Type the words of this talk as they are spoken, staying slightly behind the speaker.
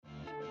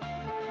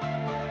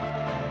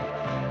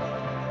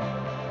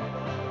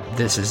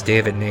This is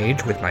David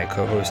Nage with my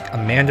co-host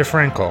Amanda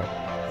Frankel.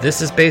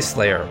 This is Base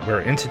Layer, where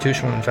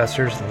institutional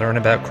investors learn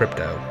about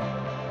crypto.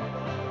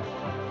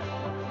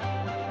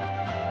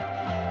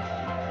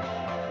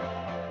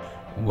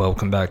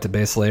 Welcome back to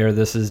Base Layer.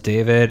 This is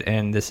David,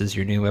 and this is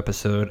your new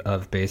episode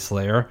of Base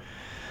Layer.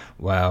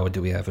 Wow,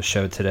 do we have a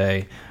show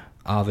today.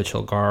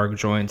 Avichal Garg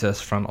joins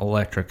us from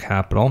Electric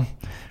Capital.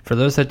 For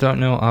those that don't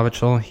know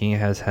Avichal, he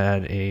has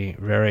had a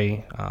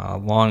very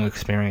long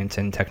experience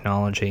in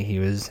technology. He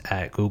was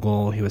at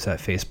Google, he was at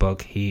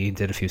Facebook, he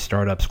did a few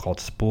startups called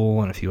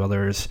Spool and a few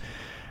others.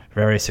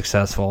 Very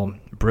successful,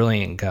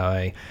 brilliant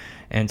guy.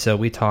 And so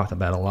we talked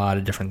about a lot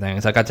of different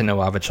things. I got to know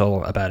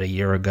Avichal about a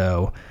year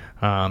ago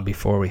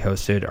before we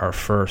hosted our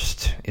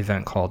first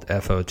event called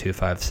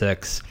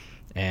FO256.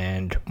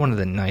 And one of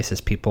the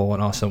nicest people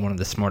and also one of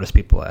the smartest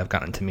people I've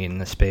gotten to meet in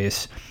this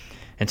space.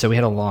 And so we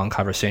had a long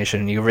conversation,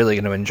 and you're really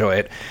going to enjoy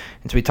it.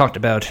 And so we talked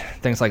about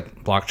things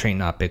like blockchain,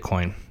 not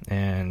Bitcoin.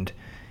 And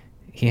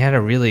he had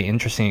a really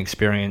interesting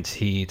experience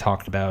he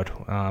talked about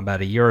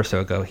a year or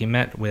so ago. He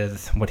met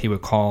with what he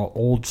would call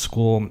old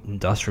school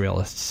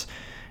industrialists,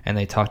 and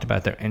they talked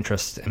about their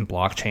interest in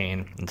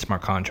blockchain and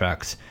smart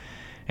contracts.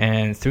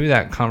 And through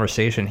that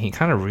conversation, he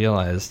kind of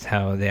realized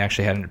how they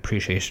actually had an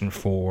appreciation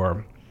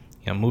for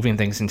moving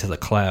things into the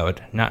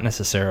cloud, not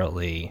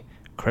necessarily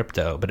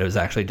crypto, but it was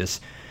actually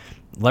just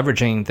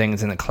leveraging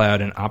things in the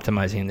cloud and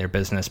optimizing their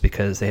business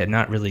because they had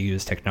not really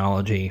used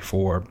technology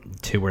for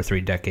 2 or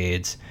 3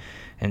 decades.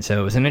 And so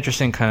it was an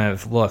interesting kind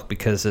of look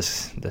because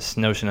this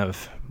notion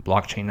of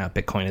blockchain, not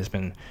Bitcoin, has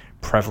been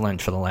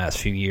prevalent for the last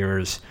few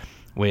years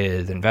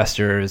with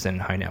investors and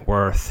high net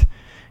worth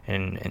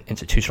and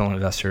institutional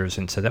investors.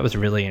 And so that was a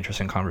really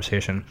interesting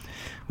conversation.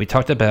 We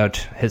talked about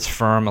his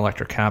firm,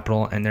 Electric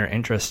Capital, and their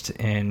interest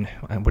in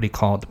what he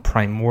called the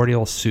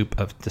primordial soup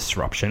of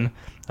disruption.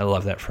 I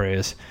love that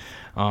phrase.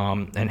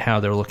 And how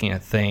they're looking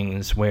at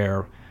things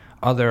where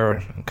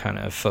other kind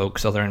of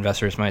folks, other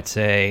investors might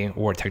say,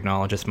 or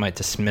technologists might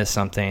dismiss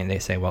something. They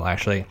say, well,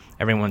 actually,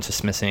 everyone's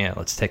dismissing it.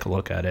 Let's take a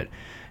look at it.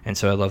 And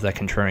so I love that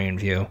contrarian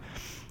view.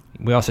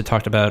 We also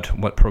talked about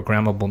what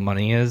programmable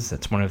money is.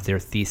 That's one of their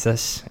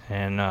thesis,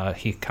 and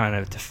he kind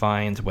of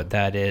defines what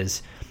that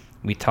is.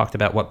 We talked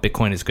about what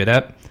Bitcoin is good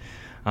at,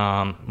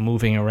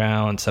 moving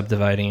around,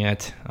 subdividing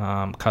it,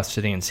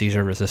 custody and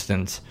seizure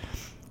resistance,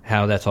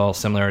 how that's all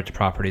similar to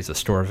properties of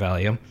store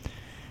value.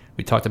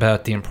 We talked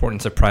about the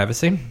importance of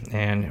privacy,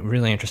 and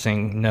really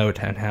interesting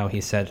note on how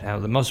he said how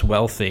the most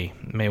wealthy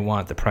may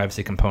want the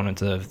privacy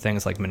components of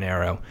things like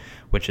Monero,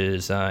 which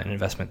is an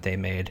investment they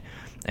made,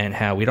 and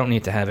how we don't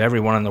need to have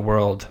everyone in the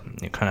world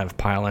kind of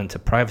pile into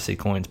privacy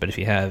coins, but if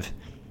you have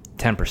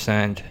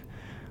 10%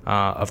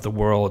 of the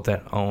world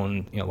that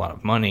own a lot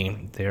of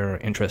money, their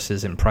interest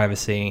is in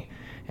privacy,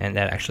 and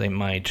that actually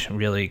might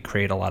really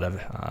create a lot of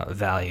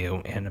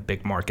value in a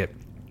big market.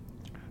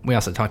 We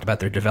also talked about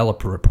their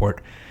developer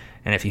report,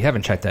 and if you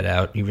haven't checked that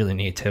out, you really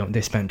need to.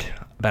 They spent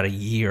about a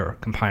year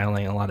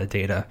compiling a lot of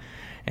data,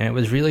 and it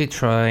was really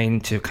trying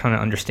to kind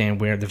of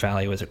understand where the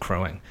value is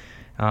accruing.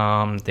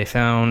 They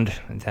found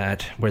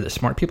that where the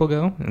smart people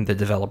go, and the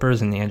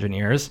developers and the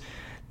engineers,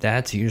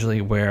 that's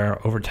usually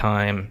where over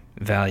time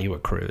value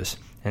accrues.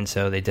 And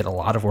so they did a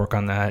lot of work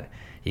on that.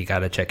 You got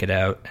to check it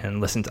out and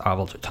listen to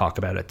Avichal talk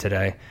about it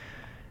today.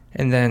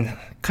 And then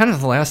kind of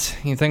the last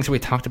things that we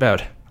talked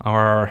about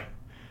are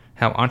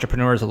how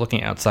entrepreneurs are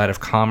looking outside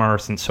of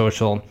commerce and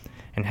social,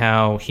 and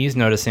how he's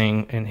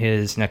noticing in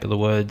his neck of the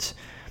woods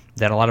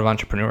that a lot of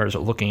entrepreneurs are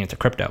looking into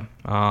crypto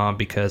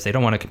because they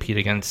don't want to compete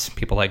against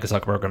people like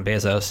Zuckerberg and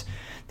Bezos.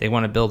 They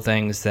want to build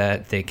things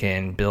that they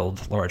can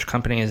build large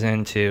companies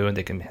into, and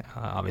they can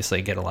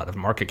obviously get a lot of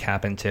market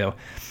cap into.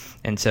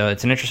 And so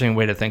it's an interesting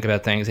way to think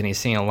about things, and he's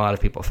seeing a lot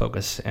of people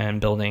focus and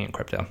building in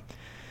crypto.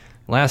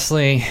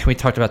 Lastly, we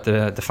talked about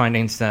the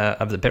findings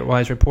of the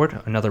Bitwise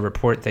report, another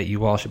report that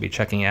you all should be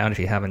checking out if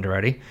you haven't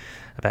already,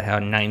 about how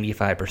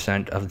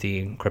 95% of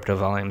the crypto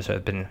volumes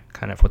have been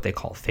kind of what they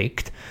call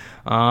faked.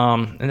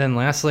 And then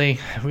lastly,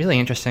 really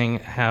interesting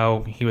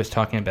how he was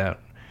talking about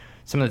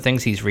some of the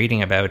things he's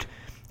reading about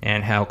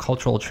and how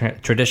cultural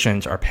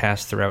traditions are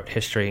passed throughout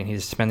history. And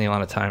he's spending a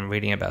lot of time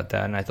reading about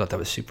that, and I thought that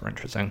was super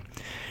interesting.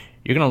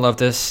 You're going to love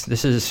this.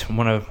 This is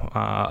one of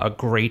a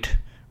great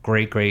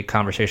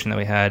conversation that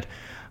we had.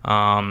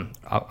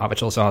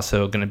 Avichal is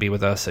also going to be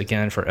with us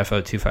again for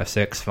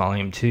FO256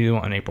 Volume 2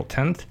 on April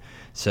 10th.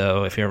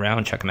 So if you're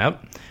around, check him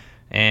out.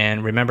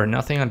 And remember,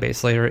 nothing on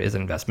Base Layer is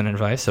investment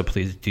advice, so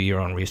please do your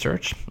own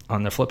research.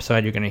 On the flip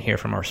side, you're going to hear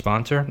from our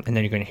sponsor, and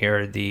then you're going to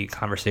hear the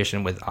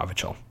conversation with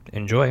Avichal.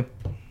 Enjoy.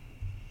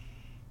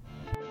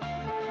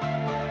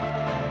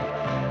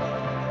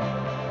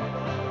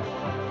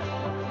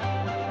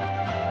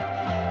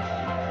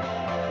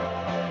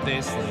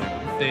 Base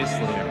Layer, Base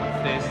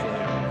Layer, Base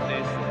Layer.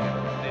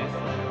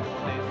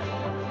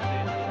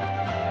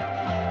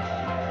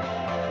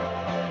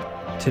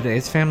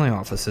 Today's family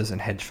offices and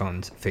hedge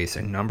funds face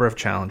a number of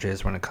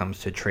challenges when it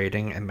comes to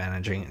trading and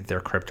managing their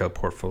crypto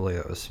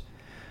portfolios.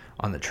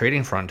 On the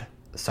trading front,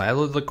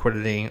 siloed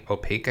liquidity,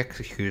 opaque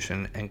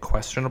execution, and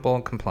questionable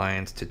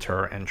compliance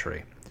deter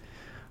entry.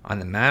 On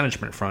the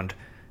management front,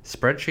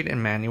 spreadsheet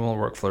and manual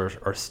workflows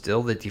are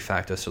still the de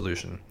facto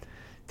solution.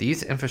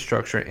 These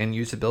infrastructure and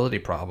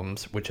usability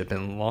problems, which have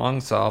been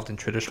long solved in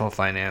traditional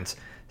finance,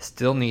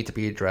 still need to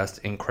be addressed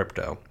in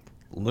crypto.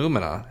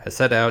 Lumina has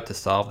set out to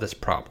solve this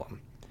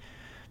problem.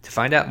 To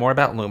find out more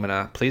about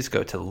Lumina, please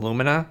go to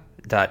lumina.app.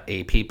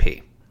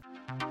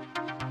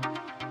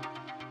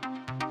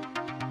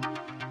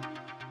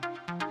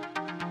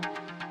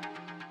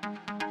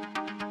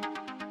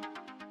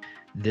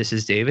 This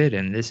is David,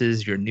 and this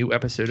is your new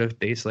episode of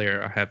Base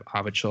Layer. I have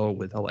Avichal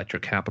with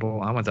Electric Capital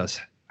on with us.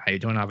 How you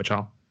doing,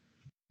 Avichal?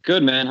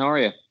 Good, man. How are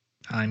you?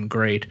 I'm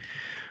great.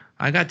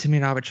 I got to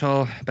meet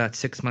Avichal about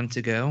 6 months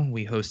ago.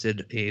 We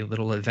hosted a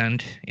little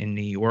event in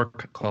New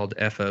York called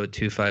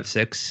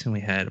FO256, and we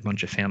had a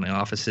bunch of family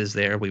offices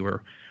there. We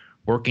were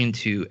working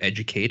to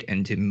educate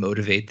and to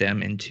motivate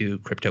them into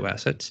crypto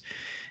assets,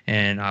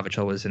 and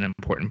Avichal was an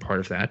important part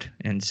of that.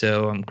 And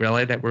so I'm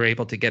glad that we're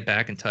able to get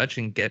back in touch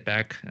and get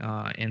back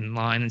in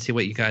line and see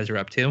what you guys are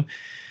up to.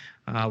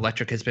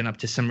 Electric has been up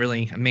to some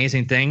really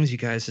amazing things. You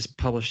guys just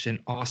published an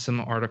awesome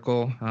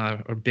article,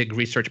 a big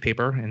research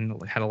paper, and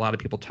had a lot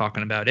of people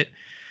talking about it.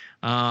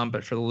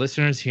 But for the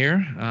listeners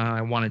here,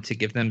 I wanted to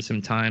give them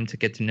some time to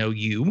get to know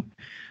you.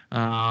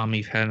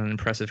 You've had an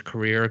impressive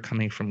career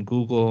coming from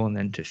Google and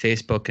then to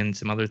Facebook and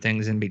some other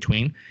things in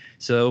between.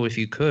 So if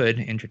you could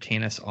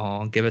entertain us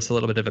all, give us a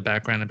little bit of a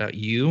background about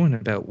you and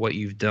about what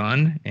you've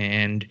done.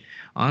 And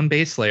on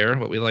Base Layer,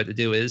 what we like to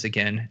do is,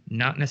 again,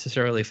 not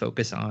necessarily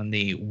focus on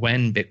the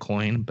when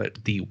Bitcoin,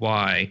 but the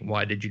why.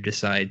 Why did you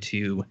decide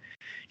to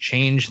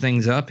change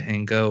things up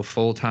and go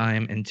full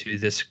time into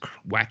this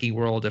wacky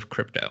world of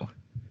crypto?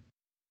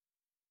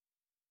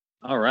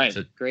 All right.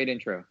 So, great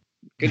intro.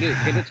 Good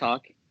to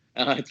talk.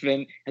 Has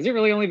it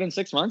really only been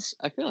 6 months?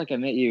 I feel like I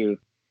met you,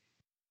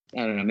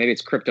 I don't know, maybe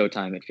it's crypto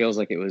time. It feels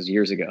like it was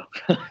years ago.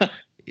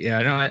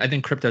 Yeah, no, I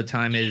think crypto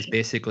time is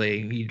basically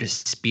you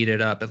just speed it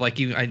up. But like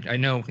I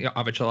know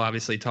Avichal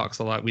obviously talks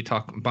a lot. We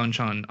talk a bunch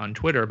on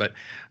Twitter, but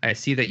I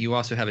see that you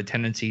also have a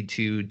tendency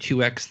to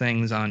 2x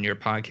things on your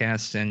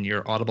podcasts and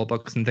your Audible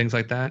books and things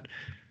like that.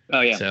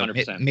 Oh yeah, so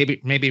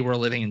 100%. Maybe we're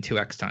living in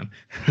 2x time.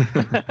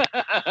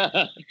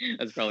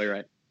 That's probably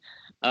right.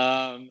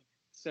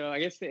 So I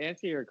guess to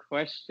answer your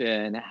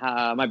question,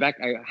 high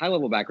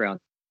level background.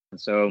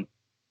 So,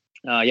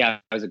 I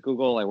was at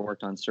Google. I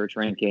worked on search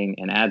ranking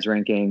and ads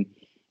ranking.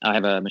 I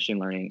have a machine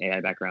learning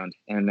AI background,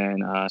 and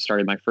then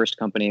started my first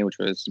company, which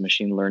was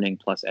machine learning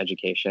plus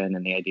education.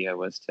 And the idea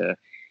was to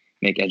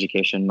make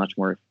education much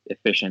more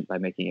efficient by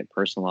making it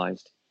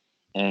personalized.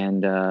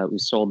 And we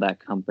sold that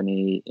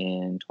company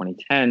in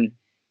 2010.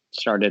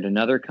 Started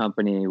another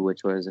company,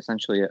 which was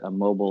essentially a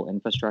mobile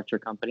infrastructure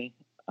company.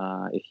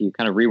 If you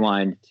kind of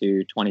rewind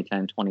to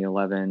 2010,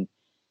 2011,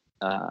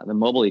 the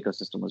mobile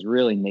ecosystem was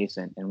really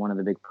nascent. And one of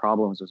the big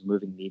problems was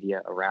moving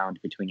media around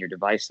between your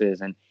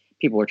devices. And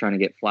people were trying to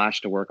get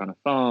Flash to work on a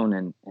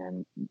phone.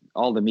 And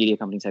all the media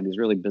companies had these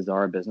really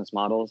bizarre business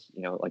models.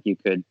 You know, like you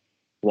could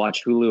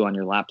watch Hulu on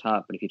your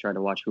laptop, but if you tried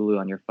to watch Hulu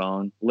on your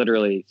phone,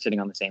 literally sitting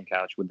on the same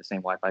couch with the same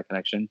Wi-Fi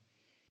connection,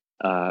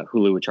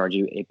 Hulu would charge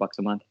you $8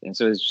 a month. And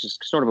so it's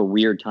just sort of a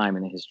weird time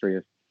in the history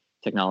of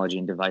technology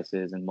and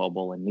devices and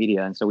mobile and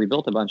media. And so we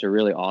built a bunch of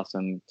really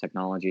awesome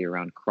technology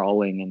around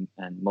crawling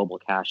and mobile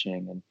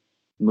caching and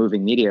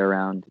moving media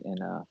around in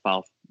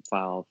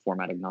file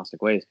format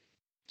agnostic ways.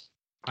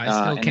 I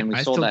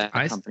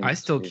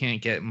still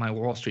can't get my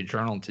Wall Street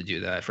Journal to do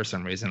that for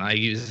some reason. I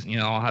use,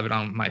 I'll have it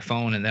on my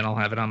phone and then I'll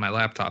have it on my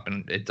laptop,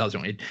 and it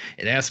doesn't. It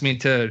asks me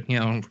to,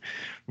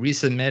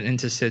 resubmit and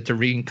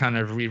to kind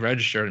of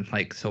re-register. And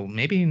like, so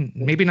maybe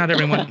not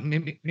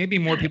everyone, maybe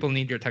more people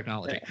need your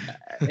technology.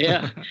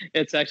 Yeah,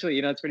 it's actually,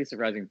 it's pretty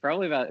surprising.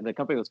 Probably the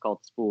company was called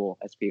Spool,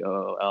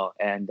 Spool,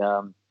 and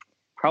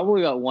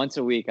probably about once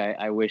a week,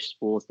 I wish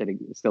Spool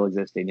still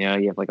existed.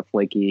 You have like a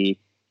flaky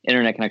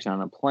internet connection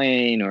on a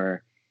plane,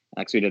 or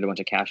actually we did a bunch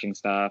of caching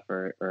stuff,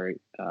 or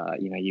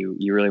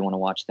you really want to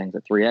watch things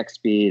at 3x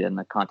speed, and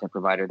the content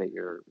provider that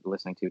you're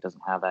listening to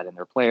doesn't have that in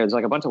their player. There's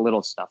like a bunch of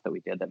little stuff that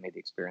we did that made the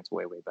experience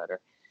way, way better.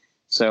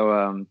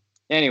 So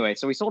anyway,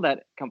 so we sold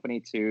that company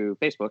to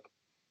Facebook,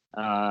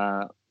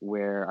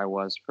 where I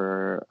was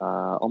for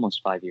almost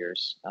 5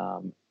 years,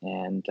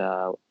 and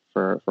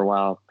for a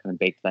while kind of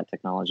baked that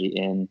technology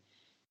in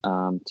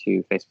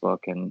to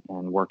Facebook and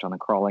worked on the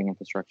crawling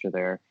infrastructure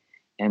there.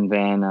 And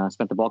then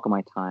spent the bulk of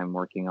my time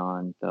working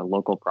on the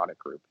local product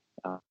group,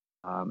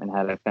 and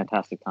had a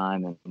fantastic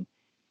time, and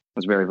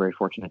was very, very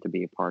fortunate to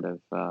be a part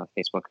of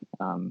Facebook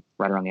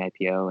right around the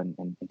IPO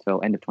and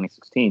until end of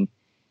 2016.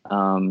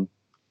 And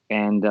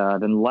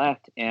then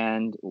left,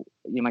 and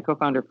my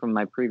co-founder from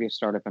my previous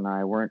startup and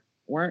I weren't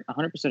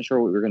 100% sure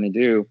what we were going to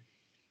do,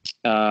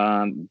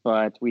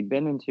 but we'd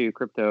been into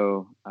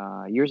crypto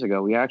years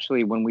ago. We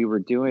actually, when we were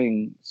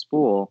doing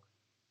Spool,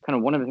 kind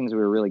of one of the things we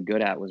were really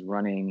good at was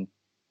running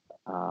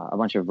a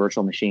bunch of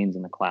virtual machines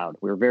in the cloud.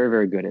 We were very,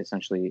 very good at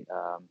essentially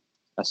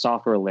a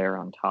software layer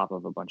on top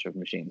of a bunch of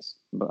machines,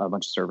 a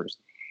bunch of servers.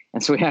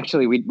 And so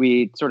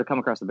we sort of come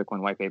across the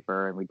Bitcoin white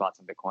paper, and we bought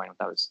some Bitcoin.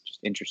 That was just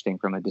interesting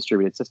from a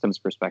distributed systems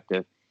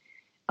perspective.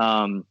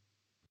 And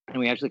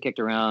we actually kicked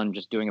around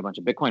just doing a bunch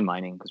of Bitcoin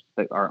mining, because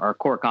our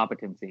core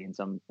competency in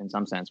some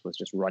sense was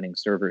just running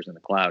servers in the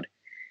cloud.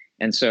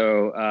 And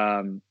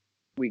so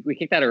we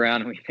kicked that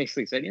around, and we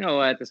basically said, you know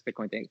what, this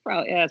Bitcoin thing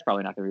it's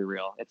probably not going to be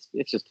real.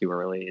 It's just too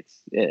early.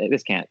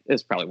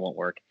 This probably won't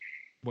work.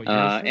 What year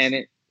is this?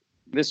 And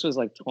this was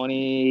like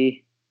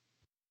 2012,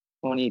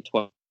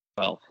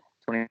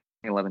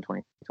 2011,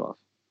 2012.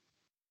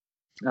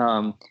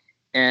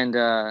 And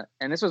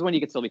this was when you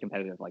could still be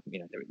competitive. Like, the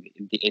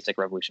ASIC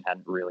revolution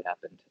hadn't really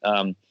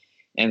happened.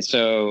 And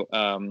so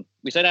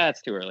we said,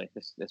 it's too early.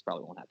 This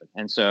probably won't happen.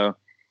 And so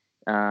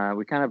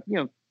we kind of,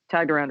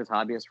 tagged around as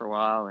hobbyists for a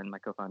while. And my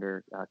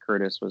co-founder,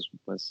 Curtis,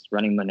 was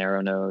running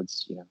Monero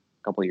nodes, a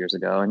couple of years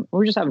ago. And we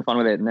were just having fun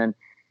with it. And then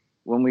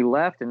when we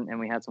left and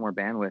we had some more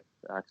bandwidth,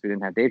 because we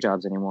didn't have day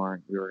jobs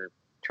anymore, we were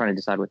trying to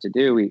decide what to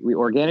do. We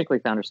organically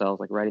found ourselves,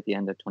 like, right at the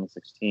end of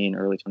 2016,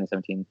 early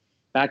 2017,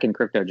 back in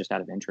crypto, just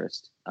out of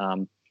interest.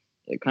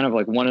 It kind of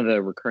like one of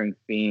the recurring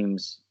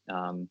themes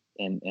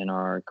in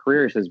our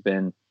careers has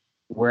been,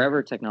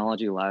 wherever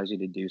technology allows you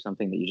to do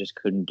something that you just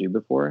couldn't do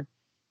before,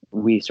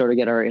 we sort of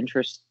get our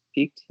interest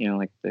peaked.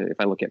 If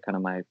I look at kind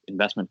of my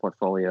investment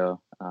portfolio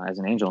as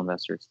an angel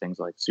investor, it's things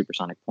like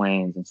supersonic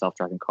planes and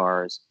self-driving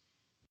cars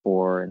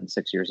 4 and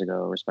 6 years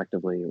ago,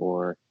 respectively,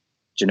 or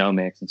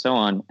genomics and so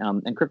on.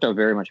 And crypto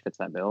very much fits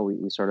that bill.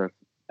 We sort of,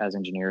 as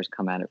engineers,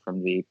 come at it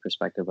from the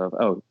perspective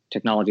of,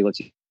 technology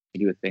lets you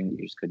do a thing that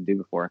you just couldn't do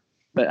before.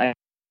 But I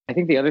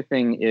think the other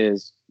thing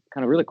is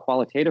kind of really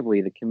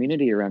qualitatively, the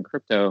community around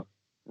crypto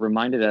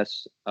reminded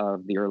us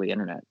of the early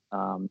internet.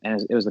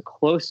 And it was the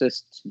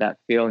closest to that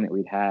feeling that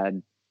we'd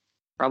had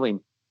probably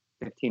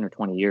 15 or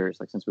 20 years,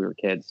 like since we were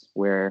kids,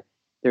 where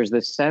there's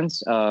this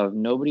sense of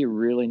nobody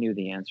really knew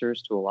the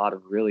answers to a lot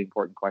of really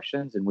important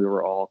questions, and we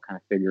were all kind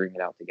of figuring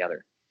it out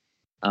together.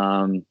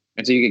 And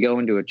so you could go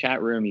into a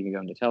chat room, you can go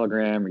into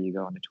Telegram, or you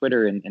go into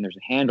Twitter, and there's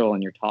a handle,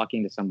 and you're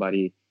talking to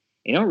somebody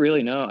you don't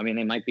really know. I mean,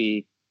 they might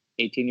be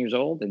 18 years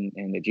old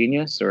and a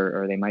genius,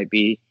 or they might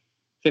be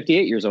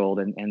 58 years old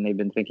and they've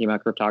been thinking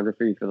about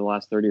cryptography for the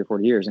last 30 or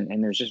 40 years.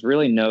 And there's just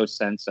really no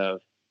sense of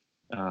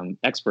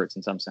experts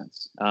in some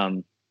sense.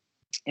 And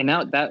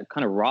now that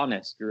kind of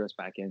rawness drew us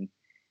back in.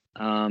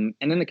 And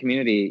then the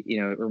community,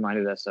 it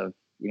reminded us of,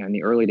 in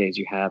the early days,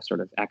 you have sort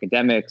of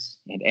academics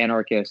and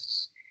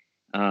anarchists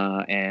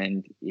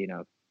and,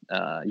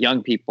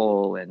 young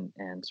people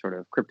and sort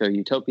of crypto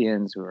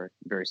utopians who are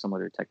very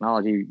similar to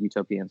technology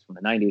utopians from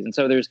the 90s. And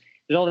so there's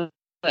all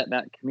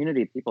that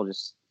community of people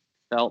just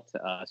felt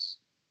to us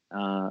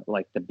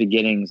like the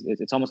beginnings.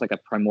 It's almost like a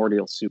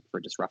primordial soup for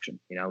disruption.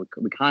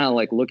 We kind of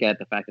like look at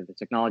the fact that the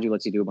technology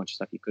lets you do a bunch of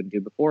stuff you couldn't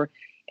do before,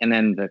 and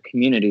then the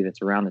community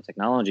that's around the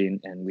technology.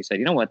 And we said,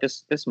 you know what,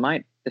 this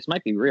might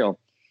be real.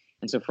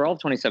 And so for all of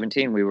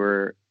 2017, we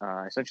were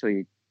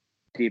essentially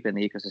deep in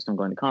the ecosystem,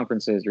 going to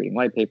conferences, reading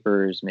white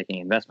papers, making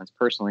investments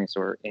personally.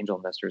 So we're angel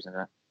investors in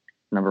a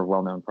number of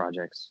well-known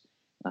projects,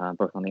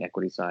 both on the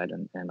equity side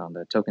and on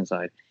the token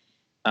side.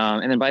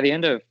 And then by the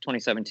end of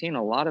 2017,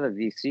 a lot of the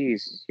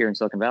VCs here in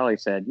Silicon Valley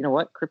said, you know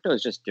what, crypto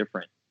is just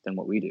different than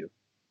what we do.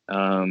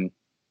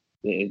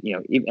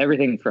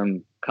 Everything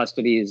from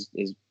custody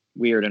is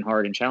weird and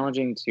hard and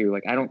challenging to,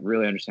 like, I don't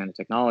really understand the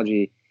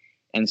technology.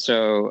 And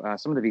so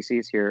some of the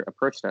VCs here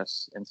approached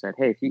us and said,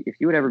 hey, if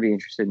you would ever be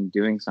interested in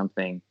doing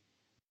something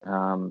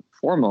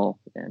formal,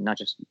 and not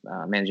just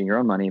managing your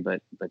own money,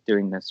 but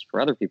doing this for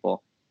other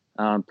people,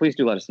 please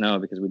do let us know,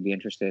 because we'd be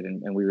interested,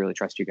 and we really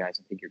trust you guys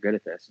and think you're good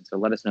at this. And so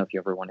let us know if you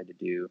ever wanted to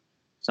do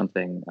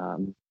something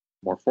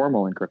more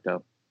formal in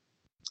crypto.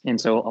 And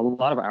so a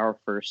lot of our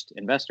first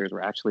investors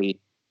were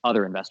actually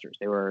other investors.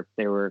 They were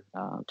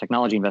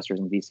technology investors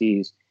and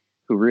VCs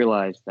who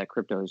realized that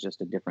crypto is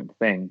just a different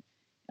thing.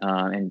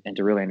 And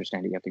to really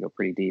understand it, you have to go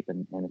pretty deep,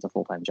 and it's a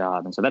full-time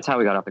job. And so that's how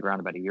we got off the ground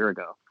about a year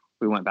ago.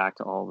 We went back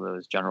to all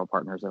those general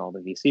partners at all the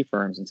VC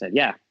firms and said,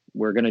 yeah,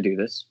 we're going to do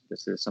this.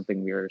 This is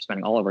something we are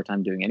spending all of our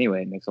time doing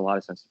anyway. It makes a lot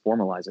of sense to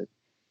formalize it.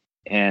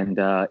 And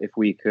if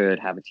we could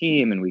have a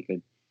team and we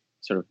could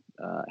sort of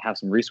have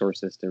some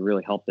resources to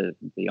really help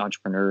the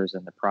entrepreneurs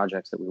and the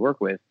projects that we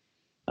work with,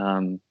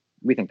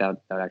 we think that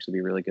would actually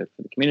be really good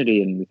for the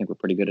community. And we think we're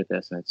pretty good at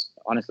this. And it's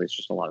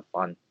just a lot of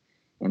fun.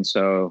 And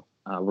so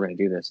we're going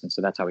to do this. And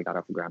so that's how we got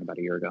off the ground about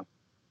a year ago.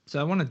 So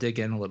I want to dig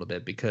in a little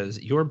bit,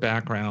 because your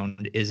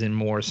background is in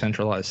more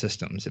centralized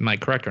systems. Am I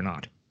correct or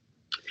not?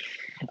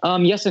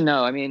 Yes and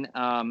no. I mean,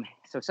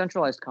 so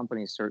centralized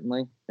companies,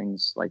 certainly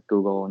things like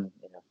Google and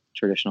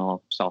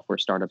traditional software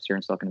startups here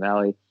in Silicon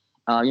Valley.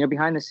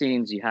 Behind the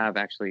scenes, you have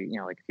actually,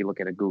 like if you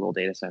look at a Google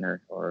data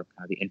center or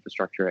kind of the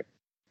infrastructure at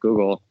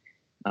Google,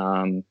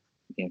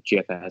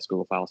 GFS,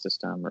 Google File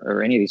System,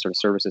 or any of these sort of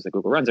services that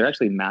Google runs, they're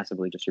actually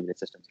massively distributed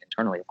systems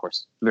internally. Of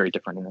course, very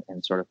different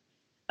in sort of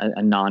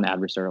a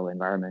non-adversarial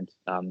environment.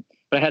 But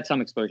I had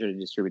some exposure to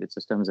distributed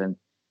systems, and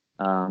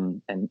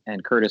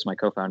Curtis, my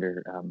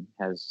co-founder,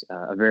 has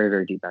a very,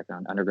 very deep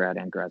background, undergrad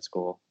and grad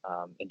school,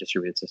 in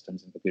distributed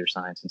systems and computer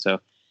science. And so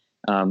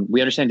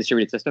We understand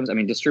distributed systems. I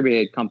mean,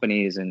 distributed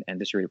companies and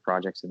distributed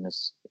projects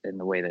in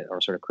the way that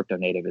are sort of crypto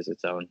native is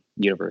its own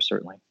universe,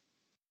 certainly.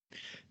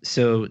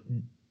 So,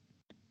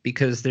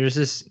 because there's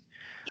this,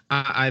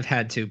 I've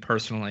had to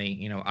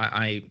personally,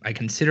 I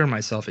consider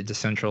myself a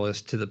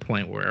decentralist to the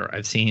point where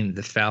I've seen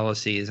the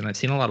fallacies and I've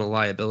seen a lot of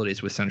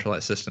liabilities with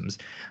centralized systems.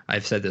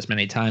 I've said this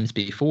many times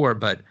before,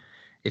 but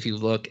if you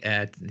look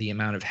at the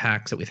amount of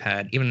hacks that we've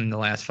had, even in the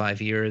last 5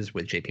 years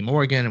with JP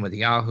Morgan and with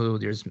Yahoo,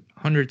 there's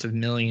hundreds of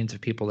millions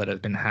of people that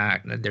have been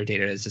hacked. Their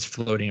data is just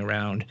floating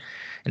around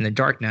in the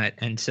dark net.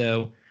 And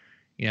so,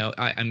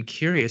 I'm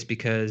curious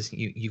because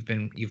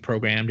you've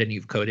programmed and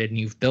you've coded and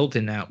you've built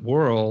in that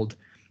world,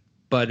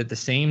 but at the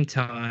same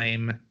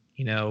time,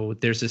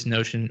 there's this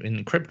notion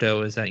in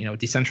crypto is that,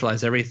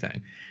 decentralize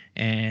everything.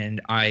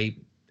 And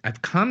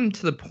I've come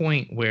to the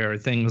point where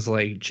things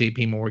like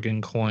JP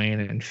Morgan coin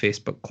and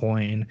Facebook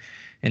coin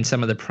and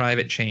some of the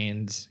private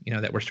chains,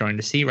 that we're starting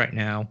to see right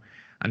now,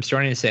 I'm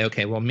starting to say,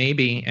 okay, well,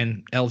 maybe,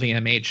 and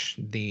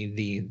LVMH,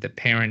 the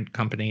parent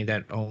company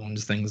that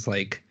owns things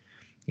like,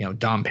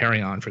 Dom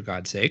Perignon, for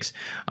God's sakes,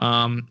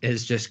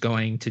 is just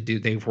going to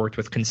they've worked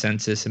with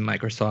Consensus and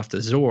Microsoft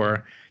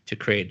Azure to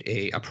create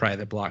a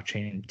private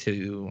blockchain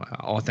to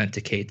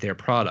authenticate their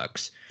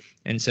products.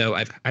 And so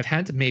I've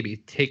had to maybe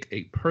take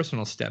a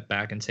personal step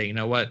back and say, you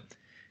know what,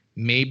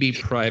 maybe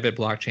private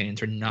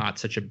blockchains are not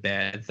such a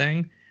bad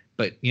thing.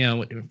 But,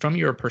 from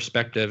your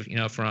perspective,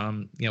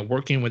 from,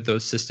 working with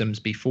those systems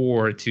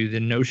before to the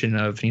notion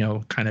of,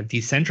 kind of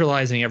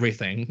decentralizing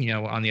everything,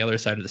 on the other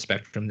side of the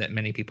spectrum that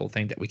many people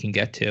think that we can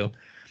get to.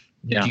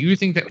 Yeah. Do you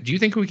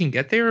think we can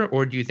get there,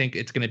 or do you think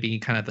it's going to be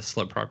kind of a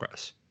slow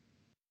progress?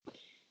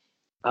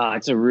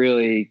 It's a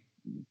really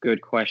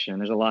good question.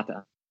 There's a lot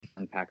to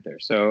unpack there.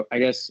 So I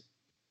guess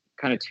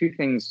kind of two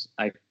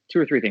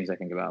or three things I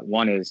think about.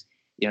 One is,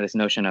 this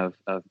notion of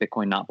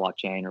Bitcoin not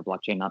blockchain or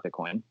blockchain not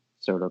Bitcoin.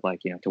 Sort of like,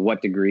 to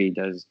what degree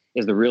is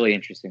the really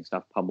interesting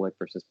stuff public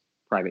versus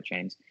private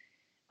chains?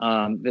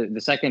 The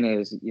second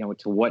is,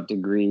 to what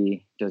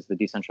degree does the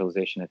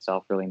decentralization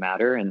itself really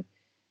matter? And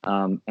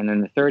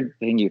then the third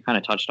thing you kind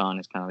of touched on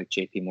is kind of like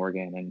JP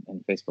Morgan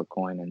and Facebook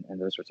coin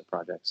and those sorts of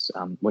projects,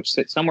 which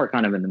sit somewhere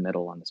kind of in the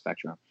middle on the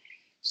spectrum.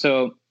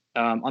 So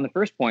on the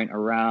first point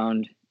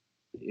around,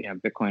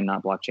 Bitcoin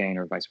not blockchain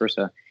or vice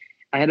versa,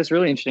 I had this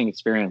really interesting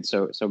experience.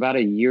 So about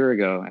a year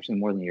ago, actually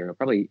more than a year ago,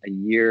 probably a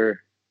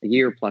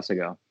year plus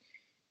ago,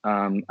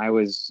 I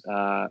was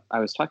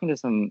talking to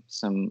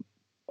some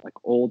like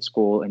old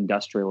school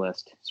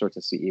industrialist sorts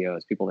of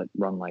CEOs, people that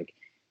run like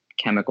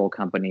chemical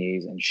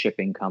companies and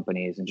shipping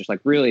companies and just like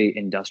really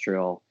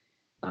industrial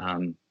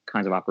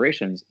kinds of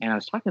operations. And I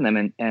was talking to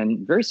them,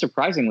 and very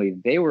surprisingly,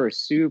 they were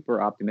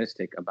super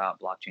optimistic about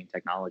blockchain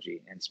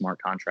technology and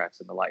smart contracts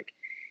and the like.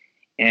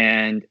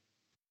 And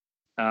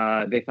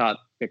they thought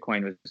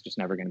Bitcoin was just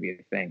never going to be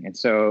a thing. And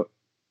so,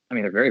 I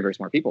mean, they're very, very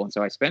smart people. And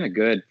so I spent a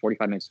good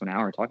 45 minutes to an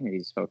hour talking to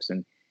these folks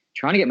and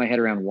trying to get my head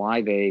around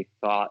why they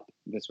thought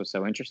this was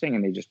so interesting.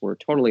 And they just were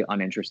totally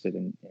uninterested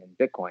in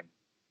Bitcoin.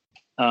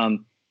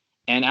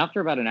 And after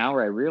about an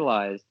hour, I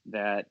realized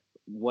that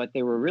what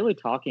they were really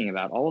talking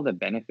about, all of the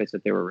benefits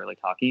that they were really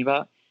talking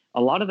about,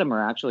 a lot of them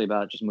are actually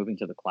about just moving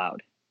to the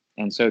cloud.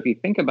 And so if you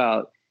think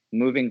about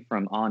moving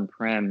from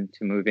on-prem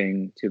to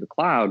moving to the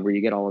cloud, where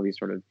you get all of these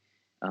sort of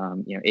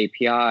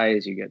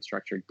APIs, you get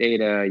structured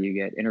data, you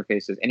get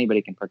interfaces,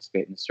 anybody can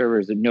participate in the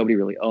servers, that nobody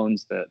really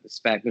owns the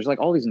spec. There's like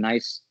all these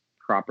nice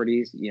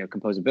properties,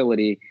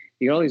 composability,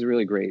 you get all these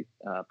really great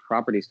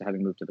properties to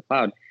having moved to the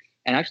cloud.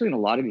 And actually in a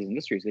lot of these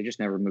industries, they just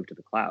never moved to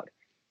the cloud.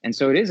 And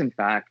so it is in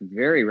fact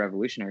very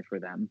revolutionary for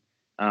them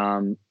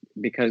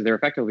because they're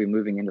effectively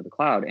moving into the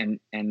cloud.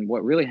 And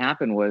what really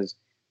happened was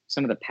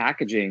some of the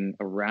packaging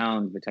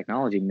around the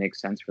technology makes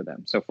sense for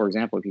them. So for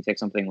example, if you take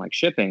something like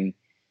shipping,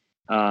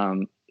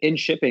 in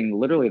shipping,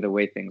 literally the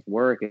way things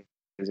work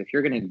is if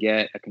you're going to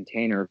get a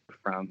container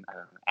from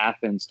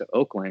Athens to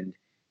Oakland,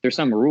 there's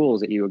some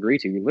rules that you agree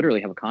to. You literally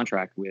have a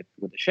contract with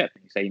the ship.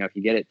 And you say, if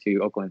you get it to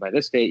Oakland by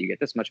this date, you get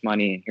this much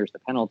money, and here's the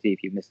penalty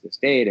if you miss this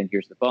date, and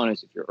here's the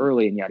bonus if you're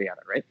early, and yada,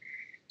 yada, right?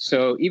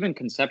 So even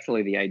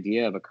conceptually, the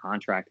idea of a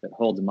contract that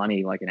holds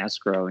money like an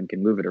escrow and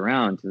can move it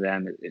around to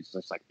them, it's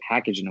just like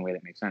packaged in a way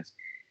that makes sense.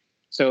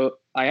 So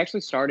I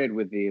actually started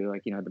with the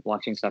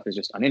blockchain stuff is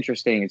just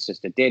uninteresting. It's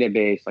just a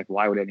database. Like,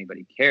 why would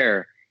anybody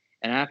care?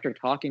 And after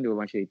talking to a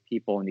bunch of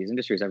people in these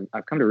industries,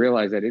 I've come to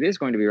realize that it is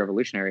going to be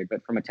revolutionary.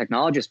 But from a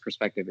technologist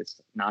perspective,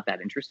 it's not that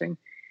interesting.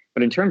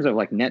 But in terms of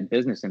like net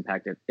business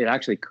impact, it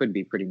actually could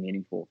be pretty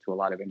meaningful to a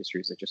lot of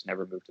industries that just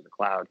never moved to the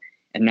cloud.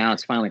 And now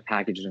it's finally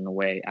packaged in a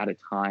way at a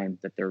time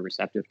that they're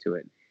receptive to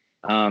it.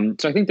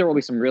 So I think there will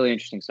be some really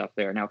interesting stuff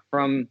there. Now,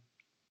 from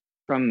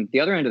the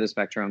other end of the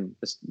spectrum,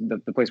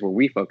 the place where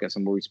we focus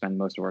and where we spend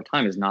most of our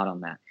time is not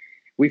on that.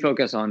 We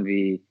focus on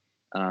the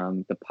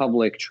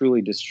public,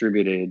 truly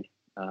distributed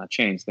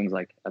chains, things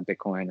like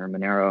Bitcoin or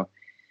Monero,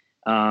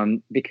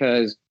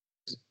 because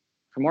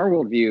from our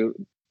worldview,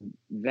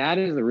 that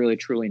is the really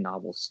truly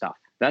novel stuff.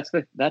 That's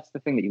the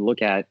thing that you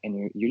look at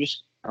and you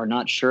just are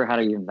not sure how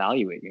to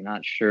evaluate. You're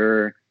not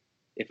sure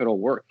if it'll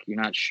work.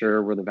 You're not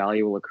sure where the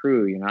value will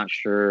accrue. You're not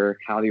sure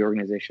how the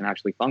organization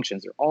actually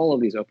functions. There are all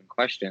of these open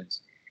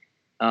questions.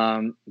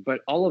 But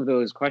all of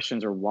those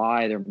questions are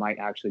why there might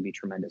actually be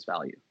tremendous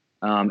value.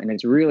 And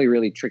it's really,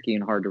 really tricky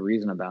and hard to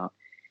reason about.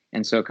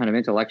 And so kind of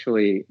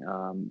intellectually,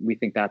 we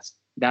think that's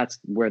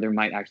where there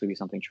might actually be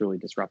something truly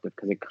disruptive,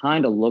 because it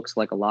kind of looks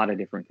like a lot of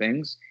different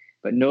things,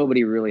 but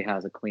nobody really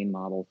has a clean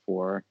model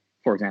for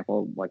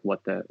example, like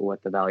what the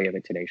value of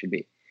it today should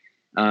be.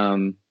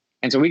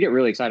 And so we get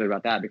really excited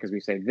about that, because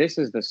we say this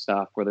is the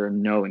stuff where there are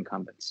no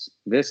incumbents.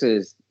 This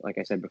is, like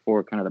I said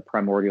before, kind of the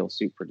primordial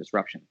soup for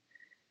disruption.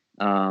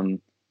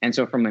 And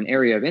so from an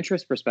area of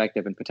interest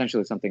perspective, and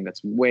potentially something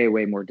that's way,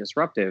 way more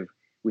disruptive,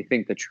 we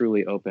think the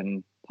truly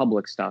open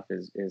public stuff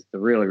is the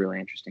really, really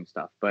interesting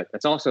stuff. But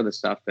it's also the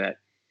stuff that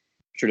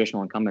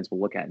traditional incumbents will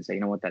look at and say, you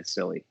know what, that's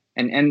silly.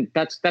 And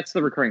that's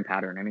the recurring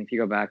pattern. I mean, if you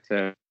go back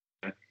to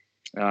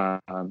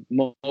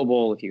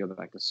mobile, if you go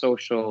back to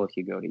social, if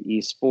you go to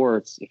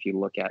esports, if you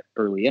look at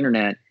early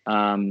internet,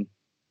 a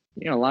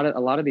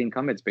lot of the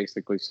incumbents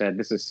basically said,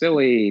 this is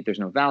silly, there's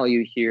no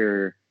value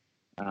here,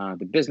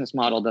 the business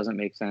model doesn't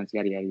make sense,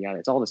 yada yada yada.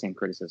 It's all the same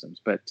criticisms,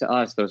 but to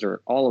us, those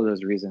are all of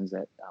those reasons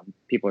that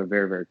people are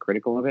very, very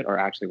critical of it are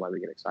actually why we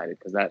get excited,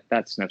 because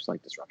that sniffs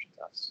like disruption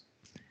to us.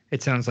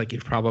 It sounds like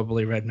you've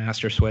probably read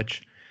Master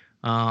Switch.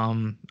 I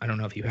don't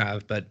know if you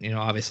have, but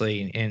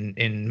obviously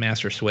in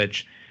Master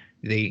Switch,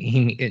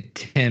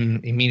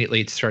 Tim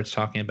immediately starts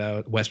talking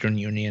about Western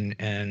Union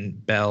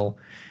and Bell,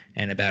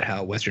 and about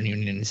how Western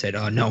Union said,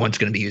 "Oh, no one's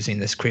going to be using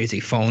this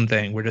crazy phone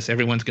thing.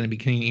 Everyone's going to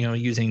be,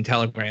 using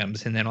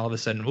telegrams." And then all of a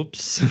sudden,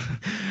 oops,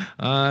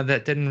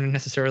 that didn't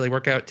necessarily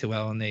work out too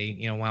well, and they,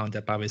 wound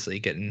up obviously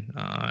getting,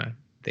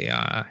 they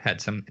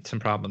had some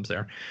problems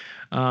there.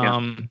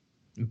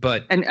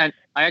 But and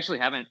I actually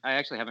haven't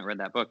read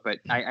that book, but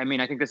I mean,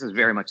 I think this is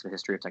very much the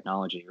history of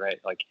technology, right?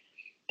 Like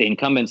the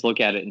incumbents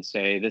look at it and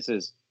say, this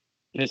is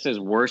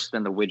worse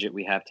than the widget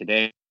we have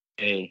today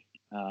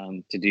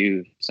to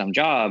do some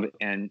job,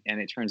 and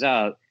it turns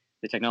out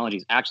the technology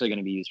is actually going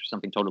to be used for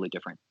something totally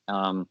different.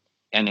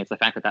 And it's the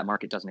fact that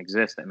market doesn't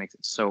exist that makes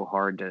it so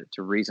hard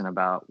to reason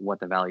about what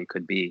the value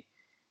could be.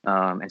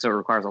 And so it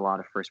requires a lot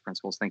of first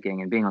principles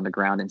thinking and being on the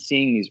ground and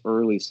seeing these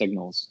early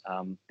signals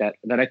that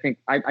I think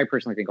I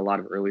personally think a lot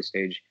of early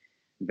stage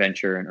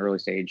venture and early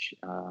stage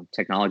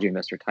technology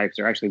investor types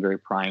are actually very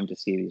primed to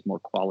see these more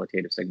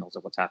qualitative signals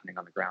of what's happening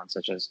on the ground,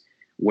 such as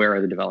where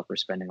are the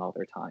developers spending all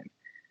their time,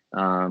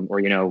 or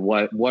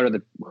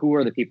who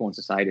are the people in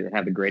society that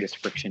have the greatest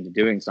friction to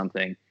doing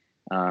something.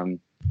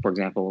 For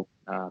example,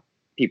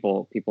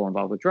 people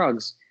involved with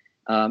drugs.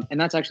 And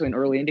that's actually an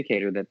early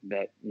indicator that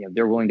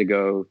they're willing to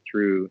go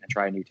through and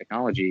try a new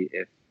technology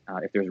if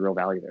there's real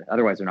value there.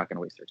 Otherwise, they're not going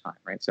to waste their time,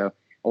 right? So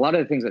a lot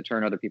of the things that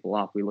turn other people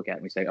off, we look at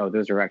and we say, oh,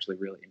 those are actually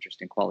really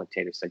interesting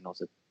qualitative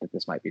signals that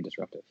this might be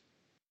disruptive.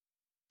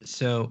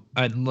 So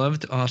I'd love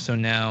to also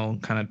now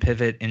kind of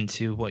pivot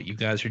into what you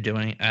guys are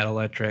doing at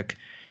Electric.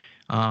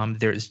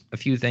 There's a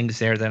few things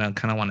there that I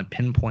kind of want to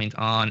pinpoint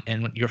on,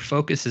 and your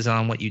focus is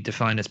on what you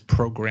define as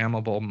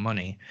programmable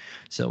money.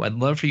 So I'd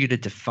love for you to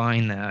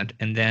define that.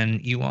 And then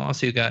you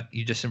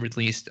just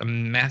released a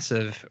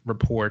massive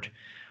report,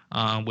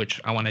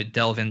 which I want to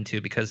delve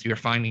into because your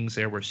findings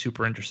there were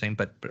super interesting.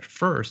 But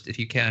first, if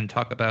you can,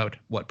 talk about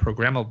what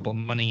programmable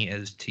money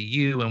is to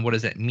you and what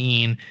does it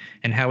mean,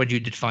 and how would you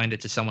define it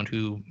to someone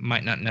who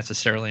might not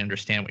necessarily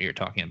understand what you're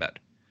talking about?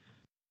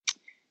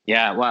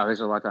 Yeah, wow,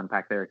 there's a lot to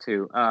unpack there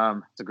too.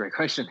 It's a great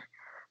question.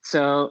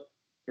 So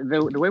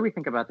the way we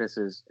think about this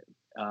is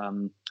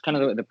kind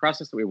of the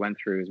process that we went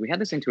through is we had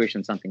this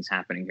intuition something's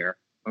happening here.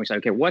 And we said,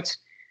 okay,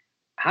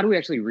 how do we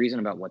actually reason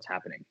about what's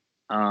happening?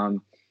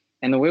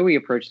 And the way we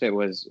approached it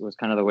was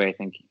kind of the way I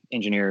think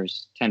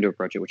engineers tend to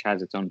approach it, which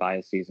has its own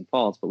biases and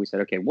faults. But we said,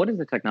 okay, what is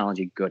the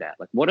technology good at?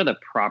 Like, what are the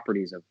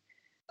properties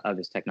of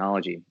this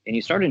technology? And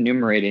you start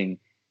enumerating,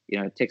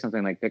 take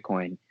something like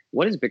Bitcoin.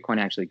 What is Bitcoin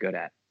actually good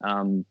at?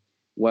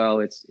 Well,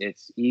 it's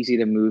easy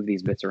to move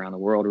these bits around the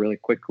world really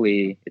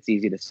quickly. It's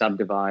easy to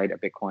subdivide a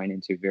Bitcoin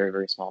into very,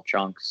 very small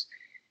chunks.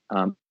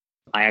 I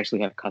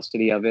actually have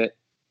custody of it,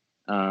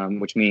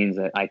 which means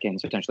that I can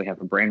potentially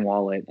have a brain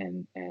wallet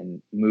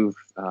and move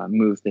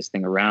this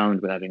thing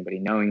around without anybody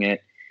knowing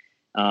it.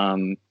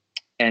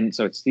 And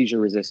so it's seizure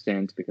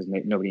resistant because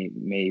nobody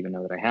may even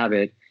know that I have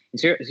it. And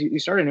so you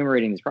start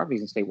enumerating these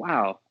properties and say,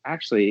 wow,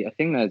 actually a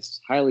thing that's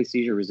highly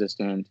seizure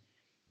resistant,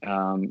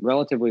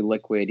 relatively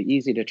liquid,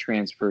 easy to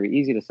transfer,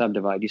 easy to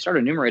subdivide. You start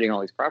enumerating all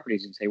these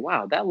properties and say,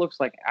 wow, that looks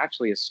like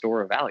actually a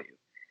store of value.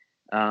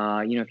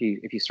 If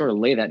you sort of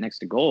lay that next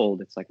to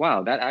gold, it's like,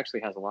 wow, that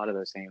actually has a lot of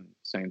those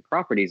same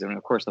properties. And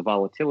of course, the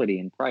volatility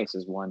in price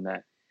is one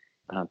that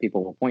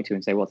people will point to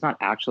and say, well, it's not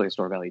actually a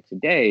store of value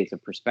today. It's a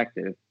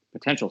prospective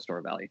potential store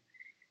of value,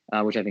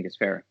 which I think is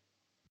fair.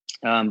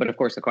 But of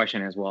course, the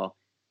question is, well,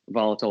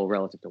 volatile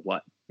relative to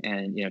what?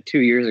 And 2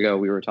 years ago,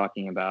 we were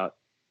talking about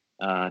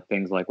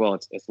things like, well,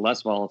 it's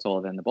less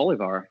volatile than the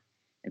Bolivar.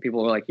 And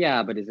people were like,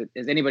 yeah, but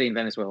is anybody in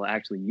Venezuela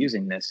actually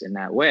using this in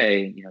that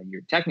way?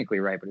 You're technically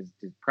right, but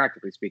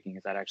practically speaking,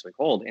 does that actually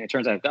hold? And it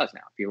turns out it does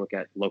now. If you look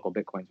at local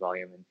Bitcoin's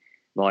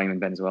volume in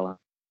Venezuela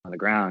on the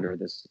ground, or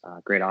this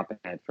great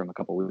op-ed from a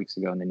couple of weeks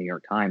ago in the New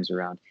York Times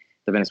around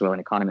the Venezuelan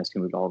economist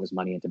who moved all of his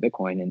money into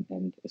Bitcoin,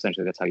 and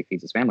essentially that's how he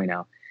feeds his family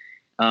now.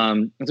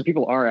 And so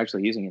people are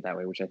actually using it that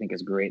way, which I think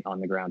is great on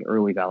the ground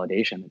early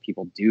validation that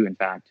people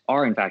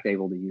are in fact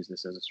able to use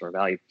this as a store of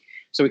value.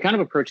 So we kind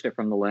of approached it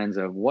from the lens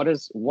of what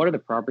are the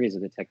properties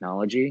of the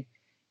technology,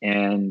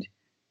 and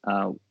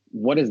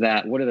what do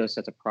those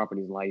sets of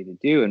properties allow you to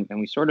do? And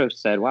we sort of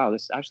said, wow,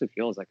 this actually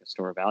feels like a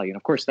store of value. And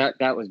of course,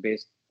 that was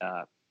based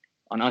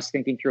on us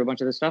thinking through a bunch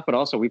of this stuff, but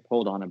also we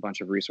pulled on a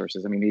bunch of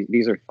resources. I mean,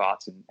 these are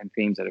thoughts and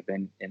themes that have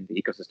been in the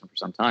ecosystem for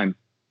some time.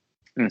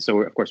 And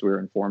so, of course, we were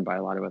informed by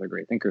a lot of other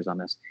great thinkers on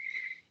this.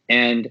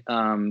 And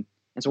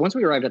so once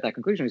we arrived at that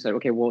conclusion, we said,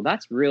 okay, well,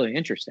 that's really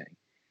interesting.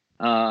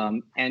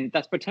 And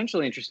that's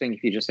potentially interesting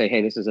if you just say,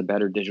 hey, this is a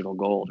better digital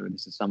gold, or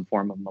this is some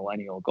form of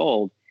millennial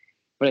gold.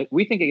 But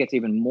we think it gets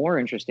even more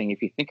interesting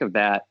if you think of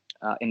that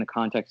in the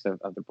context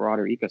of the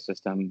broader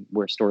ecosystem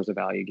where stores of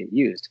value get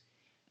used.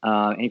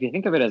 And if you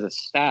think of it as a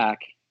stack,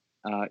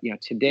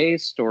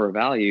 today's store of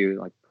value,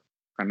 like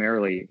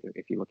primarily,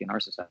 if you look in our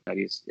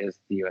societies, is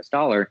the US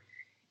dollar.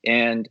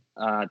 And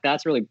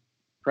that's really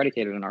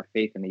predicated on our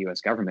faith in the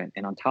US government.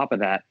 And on top of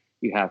that,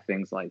 you have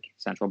things like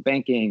central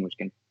banking, which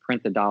can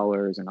print the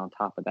dollars. And on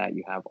top of that,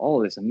 you have all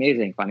of this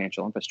amazing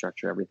financial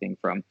infrastructure, everything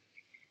from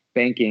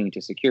banking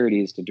to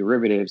securities to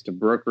derivatives to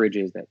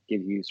brokerages that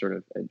give you sort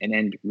of an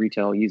end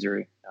retail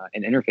user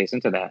an interface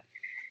into that.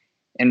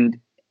 And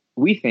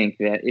we think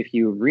that if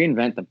you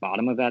reinvent the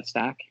bottom of that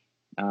stack,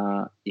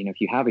 if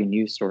you have a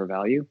new store of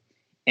value,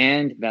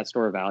 and that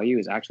store of value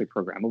is actually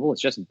programmable,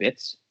 it's just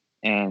bits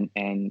and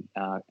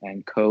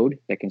code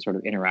that can sort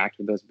of interact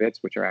with those bits,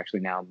 which are actually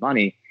now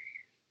money,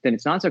 then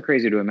it's not so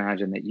crazy to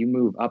imagine that you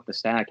move up the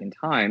stack in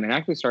time and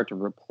actually start to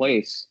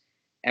replace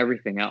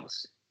everything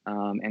else.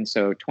 And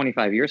so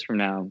 25 years from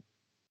now,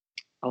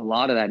 a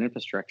lot of that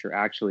infrastructure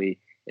actually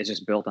is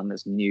just built on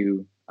this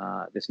new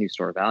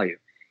store of value.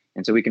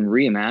 And so we can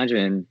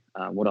reimagine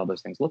what all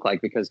those things look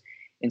like, because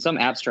in some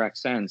abstract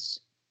sense,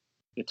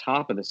 the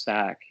top of the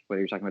stack, whether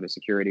you're talking about a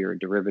security or a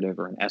derivative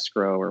or an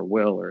escrow or a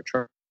will or a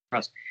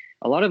trust,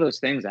 a lot of those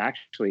things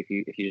actually,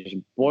 if you just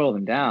boil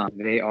them down,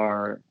 they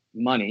are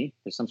money.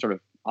 There's some sort of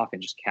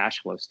often just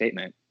cash flow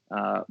statement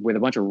with a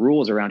bunch of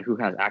rules around who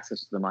has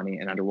access to the money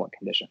and under what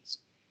conditions,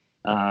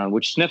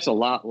 which sniffs a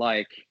lot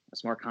like a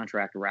smart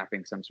contract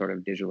wrapping some sort of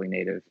digitally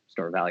native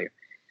store of value.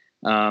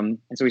 And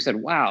so we said,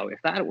 wow, if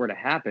that were to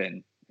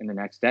happen in the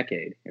next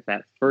decade, if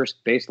that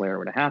first base layer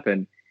were to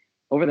happen,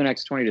 over the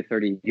next 20 to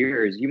 30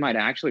 years, you might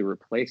actually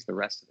replace the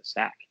rest of the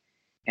stack.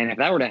 And if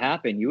that were to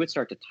happen, you would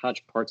start to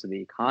touch parts of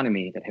the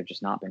economy that have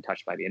just not been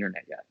touched by the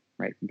internet yet,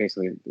 right?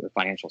 Basically, the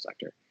financial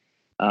sector.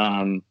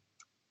 And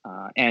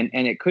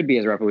it could be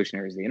as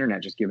revolutionary as the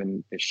internet, just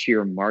given the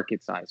sheer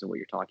market size of what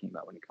you're talking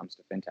about when it comes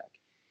to fintech.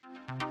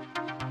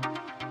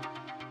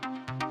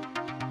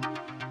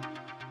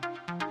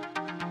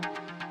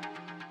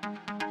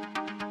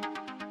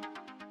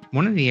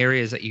 One of the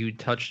areas that you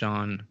touched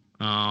on,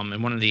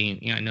 and one of the,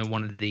 I know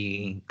one of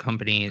the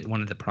companies,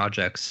 one of the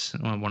projects,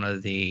 one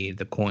of the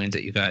coins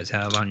that you guys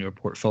have on your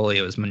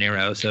portfolio is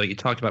Monero. So you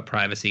talked about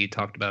privacy. You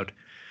talked about,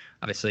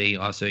 obviously,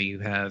 also you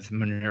have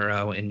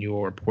Monero in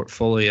your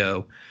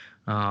portfolio.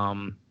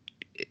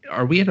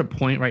 Are we at a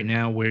point right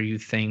now where you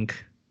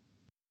think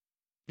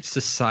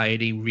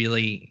society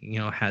really,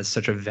 has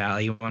such a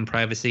value on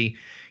privacy?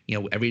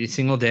 Every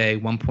single day,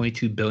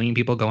 1.2 billion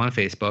people go on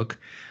Facebook.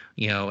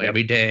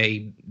 Every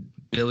day,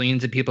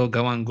 billions of people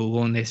go on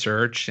Google and they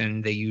search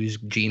and they use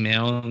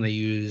Gmail and they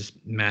use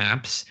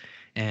Maps.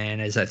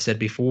 And as I've said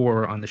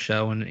before on the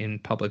show and in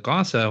public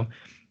also,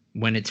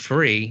 when it's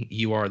free,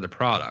 you are the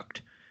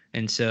product.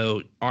 And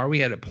so are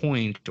we at a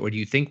point, or do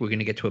you think we're going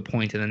to get to a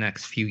point in the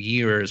next few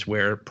years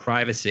where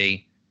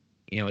privacy,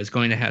 is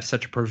going to have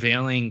such a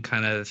prevailing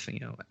kind of,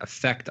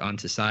 effect on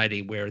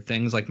society, where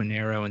things like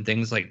Monero and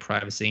things like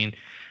privacy and,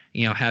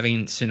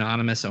 having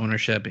synonymous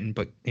ownership in,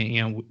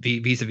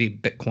 vis-a-vis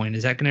Bitcoin,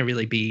 is that going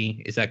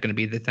to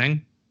be the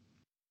thing?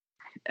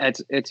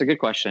 It's a good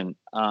question.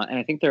 And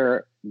I think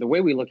the way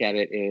we look at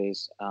it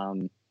is,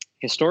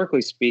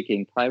 historically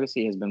speaking,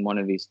 privacy has been one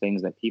of these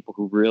things that people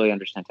who really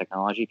understand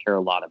technology care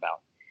a lot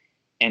about.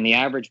 And the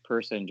average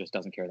person just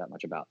doesn't care that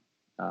much about,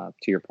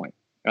 to your point.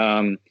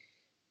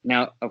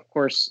 Now, of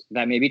course,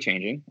 that may be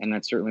changing. And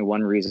that's certainly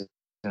one reason.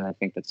 And I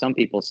think that some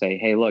people say,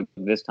 hey, look,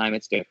 this time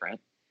it's different.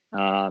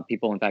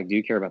 People, in fact,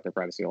 do care about their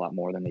privacy a lot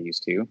more than they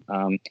used to.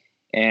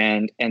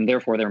 And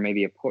therefore, there may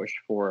be a push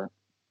for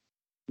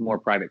more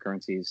private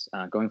currencies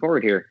going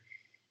forward here.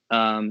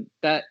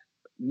 That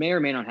may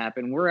or may not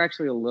happen. We're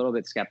actually a little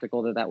bit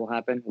skeptical that will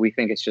happen. We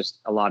think it's just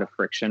a lot of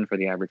friction for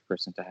the average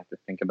person to have to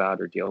think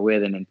about or deal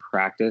with. And in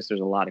practice,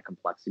 there's a lot of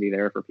complexity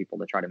there for people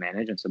to try to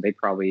manage. And so they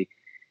probably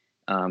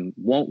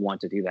won't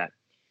want to do that.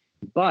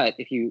 But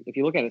if you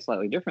look at it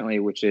slightly differently,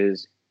 which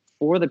is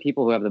for the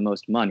people who have the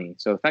most money,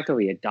 so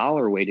effectively a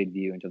dollar weighted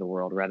view into the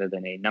world rather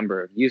than a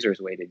number of users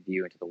weighted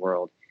view into the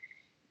world,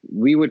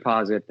 we would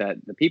posit that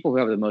the people who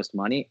have the most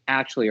money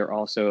actually are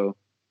also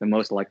the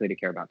most likely to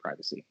care about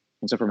privacy.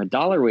 And so from a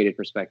dollar weighted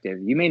perspective,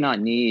 you may not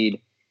need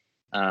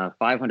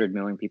 500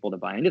 million people to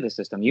buy into the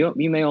system. You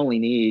may only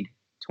need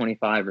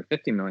 25 or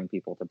 50 million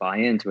people to buy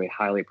into a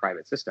highly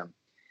private system.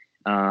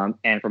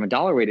 And from a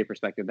dollar weighted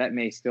perspective, that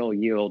may still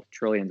yield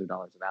trillions of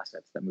dollars of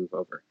assets that move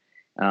over.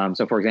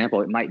 So for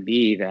example, it might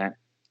be that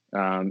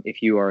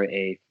if you are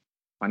a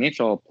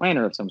financial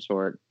planner of some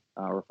sort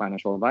or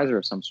financial advisor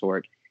of some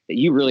sort, that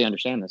you really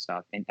understand this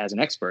stuff and as an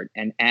expert.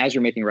 And as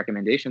you're making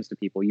recommendations to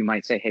people, you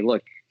might say, hey,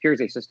 look,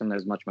 here's a system that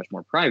is much, much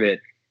more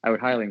private. I would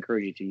highly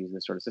encourage you to use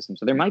this sort of system.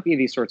 So there might be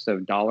these sorts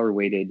of dollar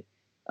weighted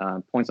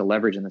points of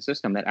leverage in the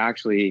system that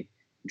actually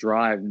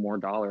drive more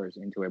dollars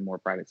into a more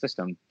private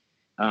system.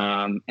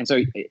 And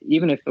so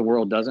even if the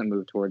world doesn't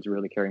move towards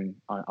really caring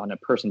on a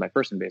person by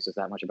person basis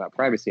that much about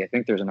privacy, I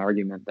think there's an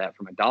argument that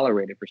from a dollar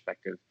weighted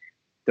perspective,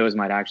 those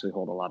might actually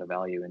hold a lot of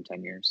value in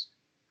 10 years.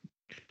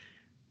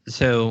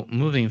 So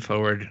moving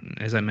forward,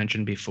 as I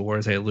mentioned before,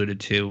 as I alluded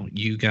to,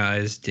 you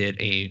guys did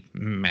a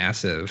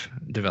massive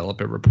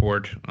developer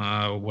report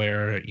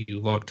where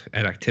you looked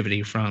at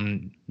activity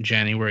from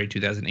January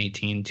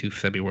 2018 to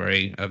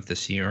February of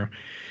this year.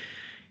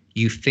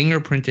 You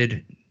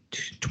fingerprinted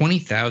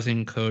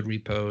 20,000 code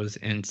repos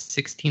and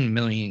 16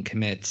 million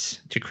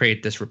commits to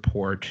create this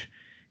report.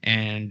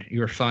 And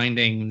your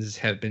findings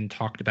have been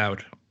talked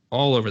about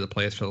all over the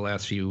place for the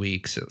last few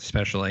weeks,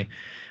 especially.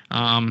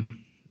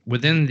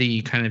 Within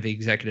the kind of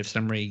executive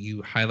summary,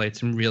 you highlight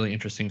some really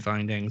interesting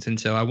findings. And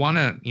so I want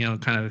to,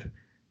 kind of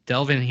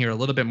delve in here a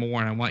little bit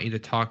more, and I want you to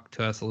talk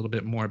to us a little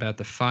bit more about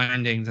the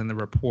findings and the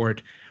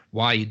report,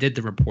 why you did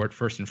the report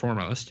first and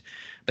foremost.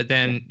 But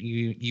then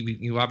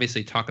you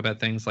obviously talk about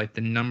things like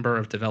the number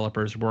of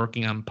developers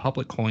working on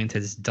public coins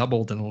has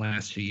doubled in the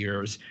last few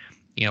years.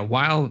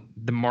 While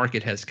the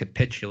market has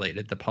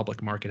capitulated, the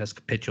public market has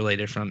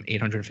capitulated from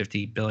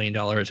 $850 billion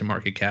in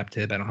market cap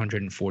to about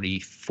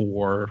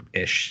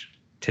 144-ish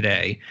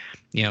today.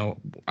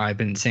 I've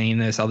been saying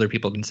this, other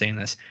people have been saying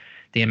this,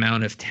 the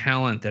amount of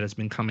talent that has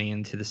been coming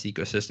into this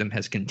ecosystem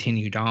has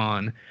continued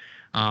on.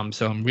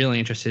 So I'm really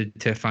interested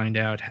to find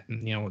out,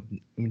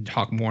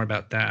 talk more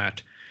about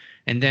that.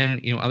 And then,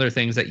 other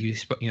things that you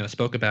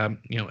spoke about,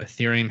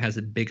 Ethereum has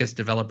the biggest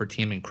developer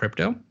team in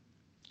crypto.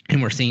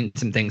 And we're seeing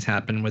some things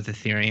happen with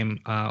Ethereum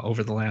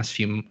over the last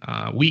few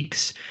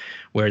weeks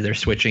where they're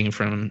switching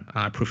from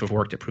proof of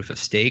work to proof of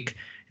stake.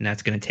 And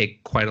that's going to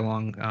take quite a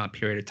long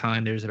period of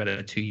time. There's about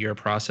a 2-year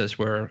process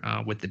where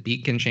with the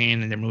Beacon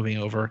chain, and they're moving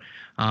over.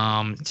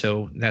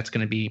 So that's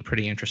going to be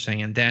pretty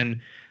interesting. And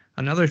then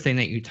another thing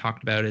that you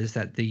talked about is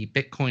that the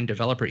Bitcoin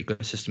developer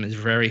ecosystem is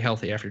very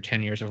healthy after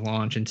 10 years of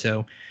launch. And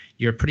so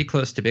you're pretty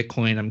close to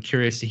Bitcoin. I'm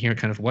curious to hear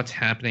kind of what's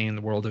happening in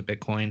the world of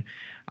Bitcoin.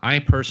 I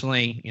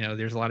personally,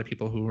 there's a lot of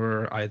people who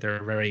are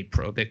either very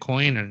pro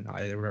Bitcoin and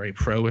either very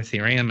pro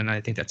Ethereum. And I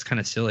think that's kind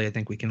of silly. I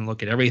think we can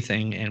look at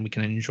everything and we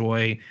can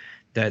enjoy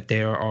that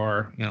there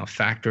are,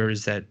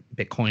 factors that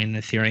Bitcoin and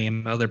Ethereum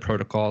and other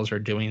protocols are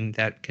doing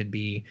that could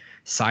be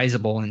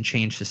sizable and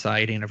change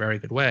society in a very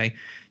good way.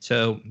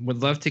 So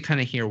would love to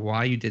kind of hear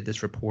why you did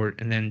this report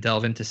and then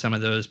delve into some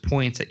of those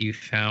points that you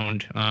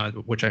found,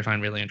 which I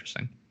find really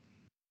interesting.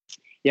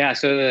 Yeah,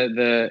 so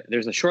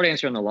there's a short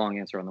answer and the long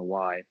answer on the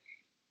why.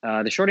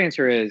 The short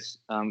answer is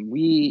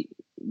we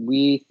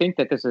think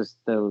that this is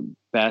the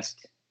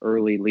best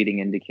early leading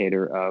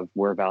indicator of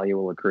where value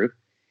will accrue.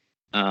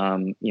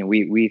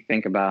 We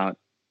think about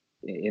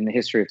in the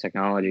history of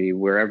technology,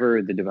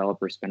 wherever the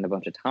developers spend a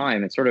bunch of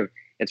time,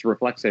 it's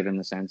reflexive in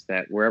the sense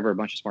that wherever a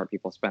bunch of smart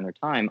people spend their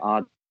time,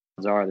 odds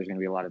are there's going to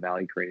be a lot of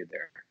value created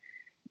there.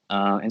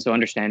 And so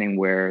understanding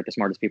where the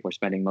smartest people are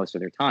spending most of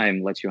their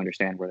time lets you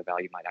understand where the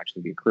value might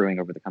actually be accruing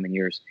over the coming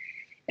years.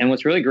 And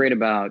what's really great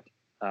about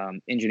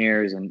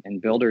engineers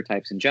and builder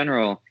types in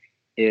general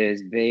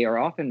is they are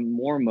often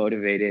more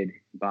motivated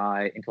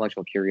by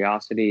intellectual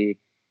curiosity,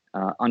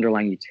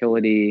 underlying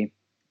utility,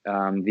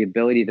 the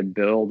ability to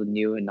build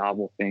new and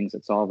novel things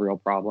that solve real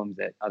problems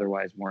that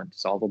otherwise weren't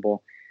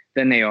solvable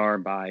than they are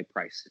by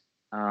price.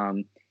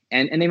 And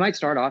they might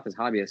start off as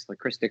hobbyists. Like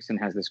Chris Dixon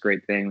has this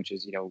great thing, which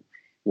is,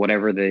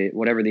 whatever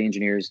the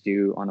engineers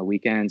do on the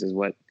weekends is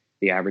what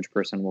the average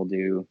person will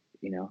do,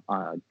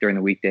 during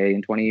the weekday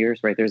in 20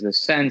 years, right? There's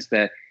this sense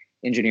that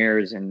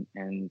engineers and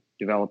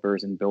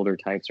developers and builder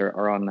types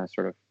are on the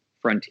sort of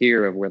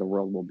frontier of where the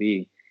world will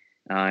be.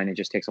 And it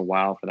just takes a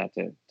while for that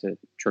to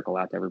trickle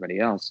out to everybody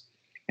else.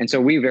 And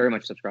so we very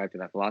much subscribe to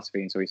that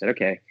philosophy. And so we said,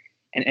 okay.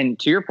 And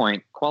to your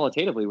point,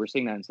 qualitatively, we're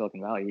seeing that in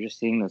Silicon Valley. You're just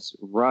seeing this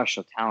rush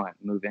of talent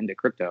move into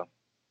crypto.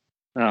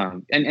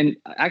 And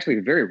actually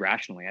very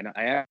rationally.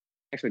 I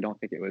actually don't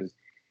think it was,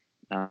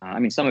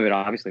 some of it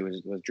obviously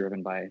was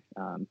driven by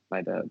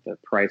the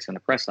price and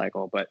the press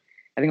cycle, but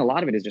I think a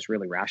lot of it is just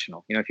really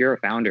rational. If you're a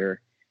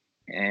founder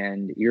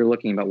and you're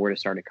looking about where to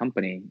start a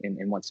company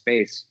in what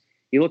space,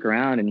 you look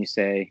around and you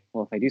say,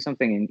 well, if I do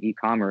something in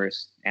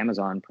e-commerce,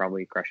 Amazon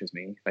probably crushes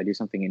me. If I do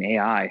something in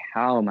AI,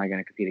 how am I going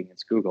to compete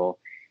against Google?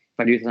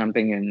 If I do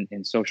something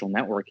in social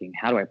networking,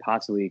 how do I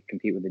possibly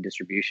compete with the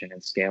distribution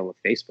and scale of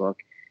Facebook,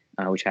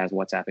 which has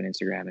WhatsApp and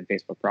Instagram and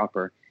Facebook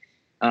proper?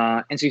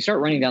 And so you start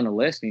running down the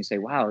list and you say,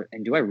 wow,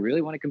 and do I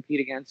really want to compete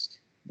against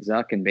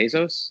Zuck and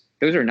Bezos?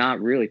 Those are not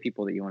really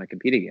people that you want to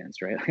compete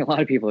against, right? Like a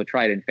lot of people have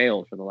tried and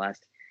failed for the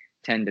last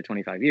 10 to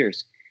 25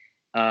 years.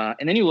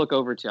 And then you look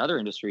over to other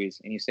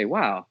industries and you say,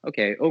 wow,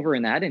 okay, over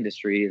in that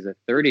industry is a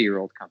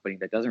 30-year-old company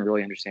that doesn't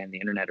really understand the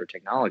internet or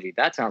technology.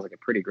 That sounds like a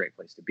pretty great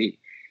place to be.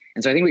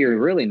 And so I think what you're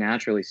really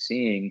naturally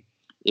seeing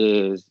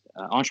is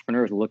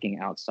entrepreneurs looking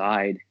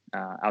outside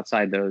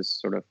those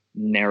sort of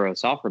narrow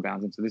software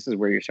bounds. And so this is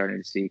where you're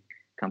starting to see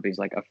companies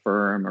like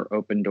Affirm or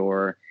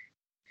Opendoor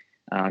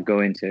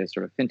go into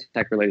sort of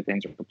fintech related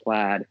things, or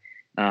Plaid.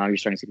 You're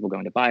starting to see people go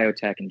into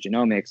biotech and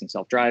genomics and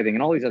self-driving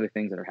and all these other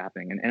things that are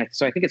happening. And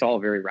so I think it's all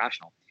very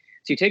rational.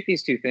 So you take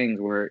these two things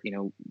where,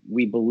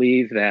 we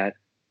believe that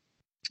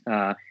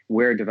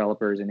where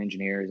developers and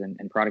engineers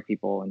and product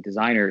people and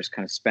designers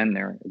kind of spend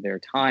their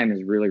time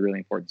is really, really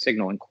important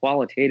signal. And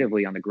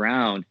qualitatively on the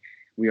ground,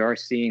 we are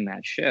seeing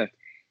that shift.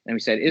 And we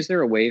said, is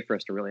there a way for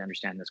us to really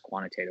understand this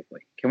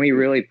quantitatively? Can we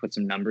really put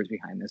some numbers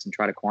behind this and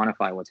try to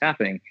quantify what's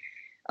happening?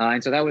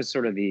 And so that was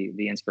sort of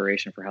the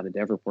inspiration for how the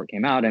dev report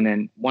came out. And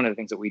then one of the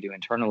things that we do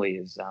internally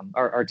is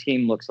our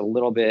team looks a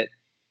little bit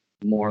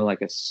more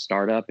like a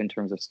startup in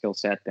terms of skill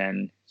set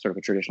than sort of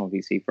a traditional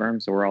VC firm.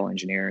 So we're all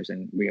engineers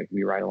and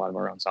we write a lot of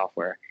our own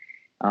software.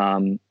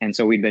 And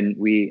so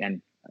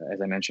and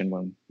as I mentioned,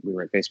 when we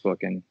were at Facebook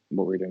and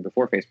what we were doing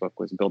before Facebook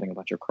was building a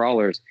bunch of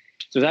crawlers.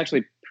 So it was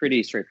actually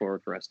pretty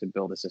straightforward for us to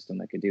build a system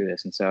that could do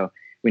this. And so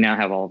we now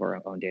have all of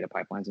our own data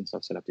pipelines and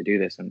stuff set up to do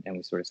this. And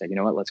we sort of said, you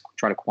know what, let's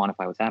try to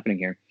quantify what's happening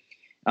here.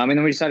 And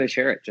then we decided to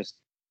share it just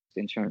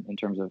in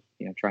terms of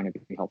trying to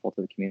be helpful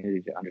to the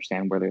community to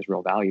understand where there's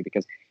real value.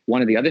 Because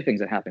one of the other things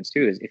that happens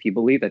too is if you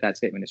believe that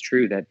statement is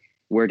true, that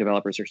where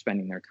developers are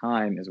spending their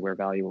time is where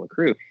value will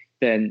accrue,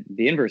 then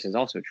the inverse is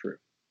also true,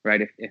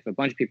 right? If a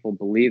bunch of people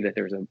believe that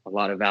there's a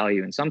lot of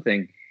value in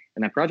something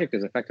and that project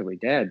is effectively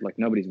dead, like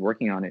nobody's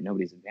working on it,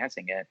 nobody's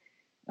advancing it,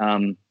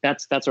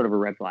 that's sort of a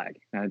red flag.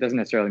 Now, it doesn't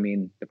necessarily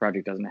mean the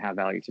project doesn't have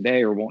value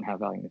today or won't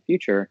have value in the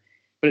future,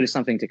 but it is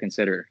something to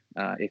consider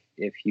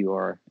if you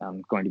are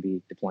going to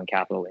be deploying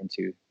capital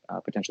into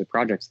potentially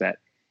projects that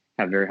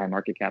have very high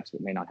market caps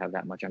but may not have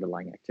that much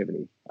underlying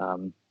activity.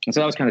 And so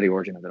that was kind of the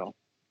origin of it all.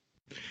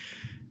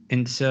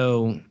 And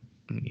so,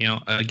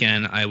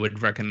 again, I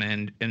would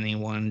recommend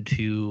anyone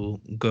to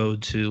go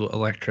to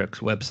Electric's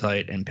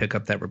website and pick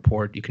up that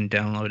report. You can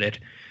download it.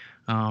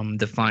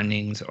 The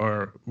findings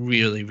are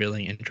really,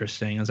 really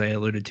interesting, as I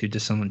alluded to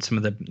some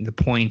of the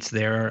points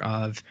there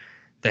of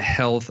the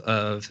health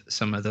of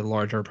some of the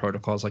larger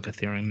protocols like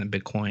Ethereum and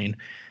Bitcoin,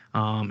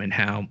 and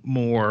how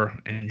more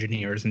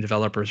engineers and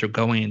developers are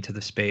going into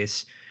the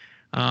space.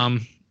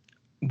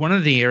 One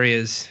of the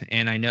areas,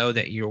 and I know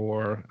that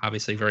you're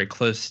obviously very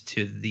close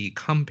to the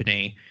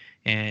company,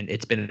 and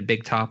it's been a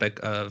big topic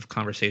of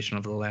conversation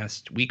over the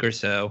last week or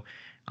so,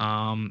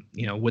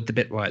 with the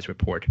Bitwise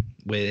report,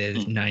 with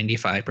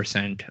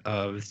 95%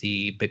 of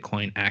the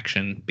Bitcoin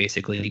action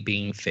basically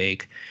being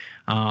fake.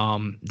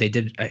 They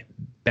did a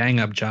bang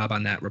up job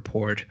on that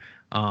report.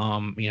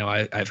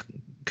 I've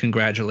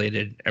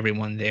congratulated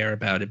everyone there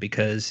about it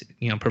because,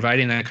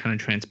 providing that kind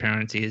of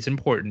transparency is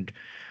important.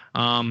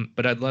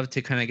 But I'd love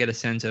to kind of get a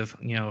sense of,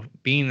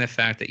 being the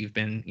fact that you've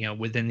been,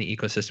 within the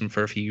ecosystem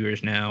for a few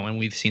years now, and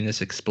we've seen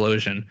this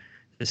explosion,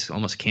 this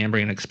almost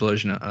Cambrian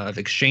explosion of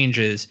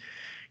exchanges.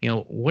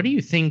 What do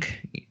you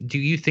think? Do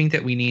you think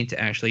that we need to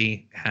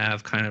actually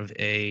have kind of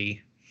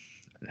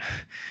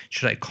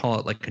should I call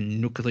it like a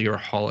nuclear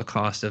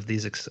holocaust of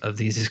these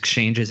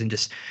exchanges and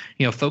just,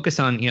 focus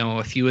on,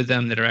 a few of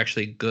them that are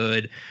actually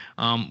good?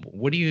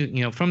 What do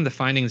you, from the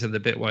findings of the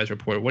Bitwise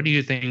report, what do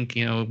you think,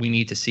 we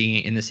need to see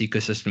in this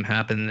ecosystem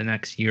happen in the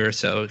next year or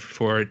so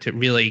to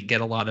really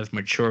get a lot of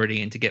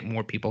maturity and to get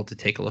more people to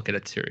take a look at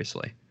it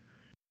seriously?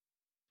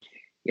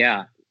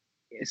 Yeah.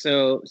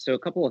 So a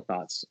couple of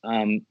thoughts.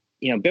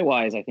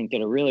 Bitwise, I think,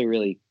 did a really,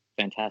 really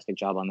fantastic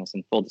job on this.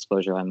 In full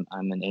disclosure, I'm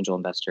an angel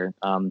investor.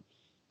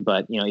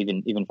 But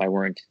even if I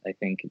weren't, I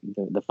think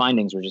the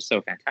findings were just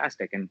so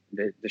fantastic. And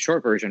the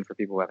short version for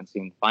people who haven't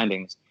seen the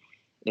findings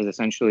is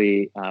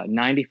essentially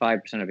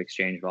 95% of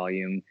exchange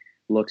volume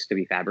looks to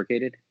be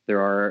fabricated. There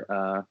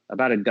are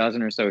about a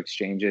dozen or so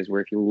exchanges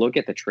where if you look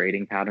at the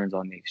trading patterns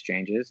on the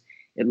exchanges,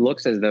 it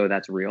looks as though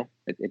that's real.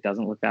 It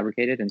doesn't look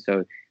fabricated. And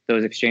so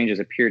those exchanges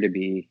appear to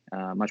be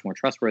much more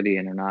trustworthy,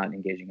 and they're not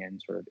engaging in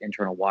sort of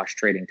internal wash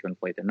trading to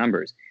inflate their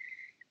numbers.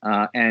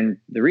 And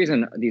the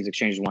reason these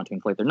exchanges want to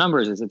inflate their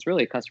numbers is it's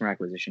really a customer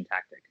acquisition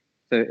tactic.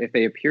 So if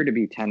they appear to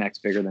be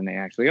 10x bigger than they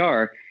actually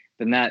are,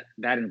 then that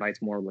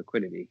invites more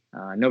liquidity.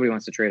 Nobody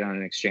wants to trade on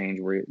an exchange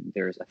where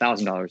there's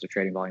 $1,000 of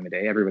trading volume a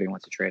day. Everybody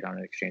wants to trade on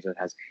an exchange that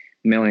has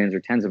millions or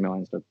tens of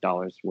millions of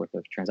dollars worth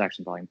of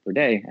transaction volume per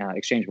day,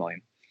 exchange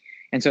volume.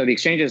 And so the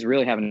exchanges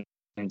really have an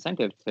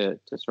incentive to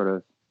sort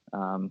of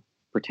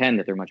pretend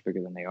that they're much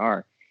bigger than they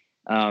are.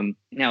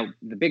 Now,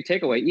 the big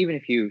takeaway, even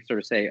if you sort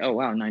of say, oh,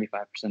 wow,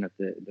 95% of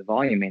the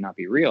volume may not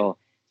be real,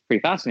 it's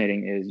pretty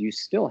fascinating, is you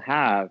still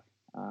have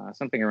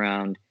something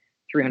around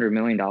 $300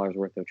 million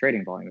worth of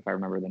trading volume, if I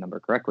remember the number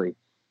correctly,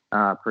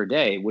 per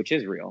day, which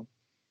is real.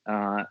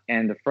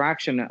 And the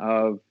fraction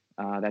of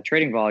that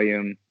trading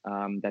volume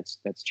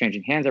that's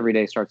changing hands every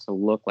day starts to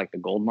look like the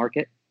gold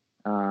market.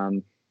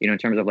 In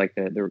terms of like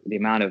the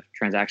amount of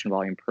transaction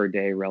volume per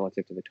day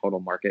relative to the total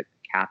market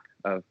cap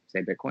of,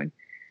 say, Bitcoin,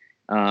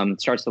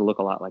 starts to look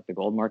a lot like the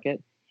gold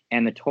market.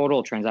 And the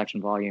total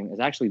transaction volume is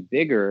actually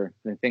bigger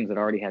than things that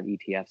already have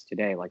ETFs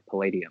today, like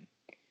Palladium.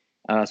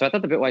 So I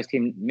thought the Bitwise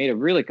team made a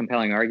really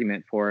compelling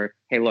argument for,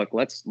 hey, look,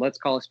 let's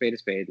call a spade.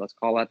 Let's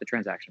call out the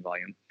transaction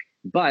volume.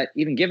 But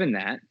even given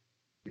that,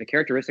 the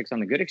characteristics on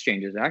the good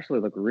exchanges actually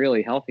look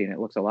really healthy, and it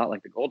looks a lot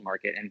like the gold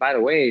market. And by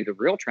the way, the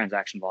real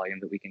transaction volume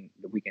that we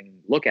can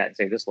look at and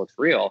say this looks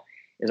real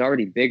is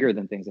already bigger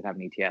than things that have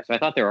an ETF. So I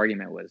thought their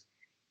argument was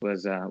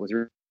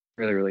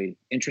really, really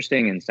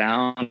interesting and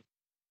sound,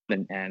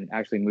 and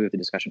actually moved the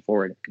discussion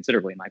forward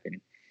considerably, in my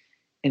opinion.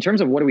 In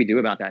terms of what do we do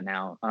about that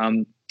now,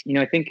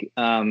 I think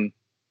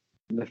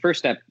the first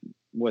step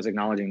was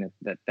acknowledging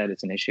that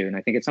it's an issue, and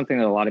I think it's something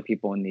that a lot of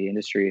people in the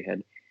industry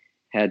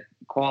had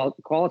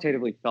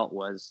qualitatively felt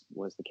was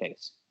the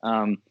case.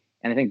 And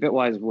I think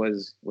Bitwise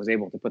was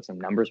able to put some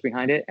numbers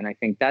behind it, and I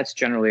think that's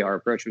generally our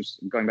approach. Was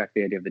going back to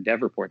the idea of the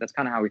dev report. That's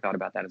kind of how we thought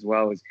about that as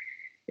well. Is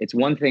it's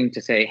one thing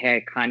to say, hey,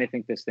 I kind of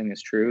think this thing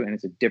is true, and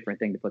it's a different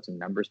thing to put some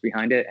numbers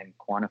behind it and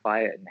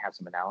quantify it and have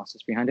some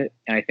analysis behind it.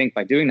 And I think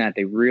by doing that,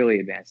 they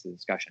really advanced the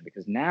discussion,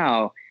 because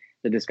now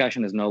the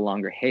discussion is no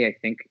longer, hey, I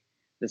think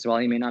this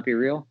volume may not be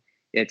real.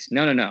 It's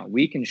no,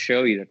 we can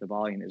show you that the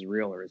volume is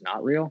real or is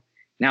not real.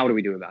 Now what do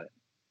we do about it?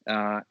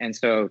 And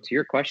so to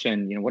your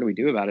question, what do we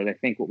do about it? I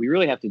think what we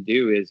really have to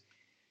do is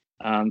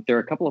there are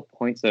a couple of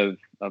points of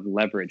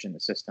leverage in the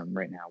system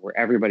right now where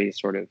everybody is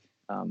sort of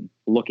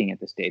looking at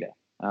this data.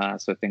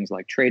 So things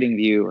like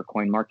TradingView or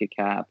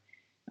CoinMarketCap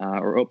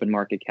or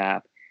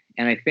OpenMarketCap.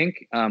 And I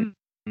think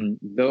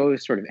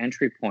those sort of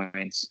entry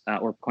points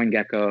or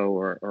CoinGecko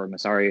or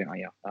Messari,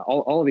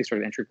 all of these sort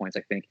of entry points,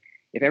 I think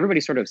if everybody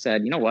sort of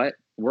said, you know what,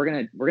 we're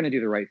gonna do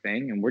the right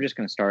thing, and we're just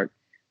going to start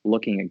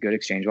looking at good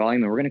exchange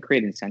volume, and we're going to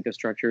create incentive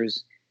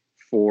structures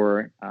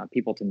for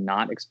people to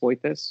not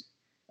exploit this,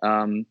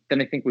 then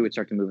I think we would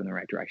start to move in the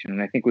right direction.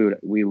 And I think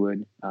we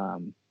would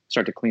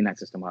start to clean that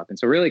system up. And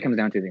so really it comes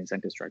down to the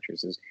incentive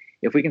structures. Is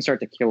if we can start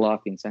to kill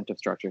off the incentive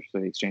structures for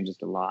the exchanges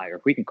to lie, or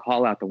if we can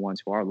call out the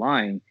ones who are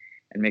lying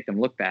and make them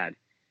look bad,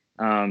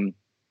 then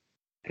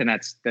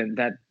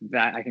that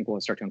I think will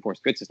start to enforce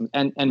good systems.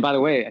 And by the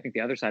way, I think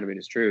the other side of it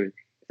is true.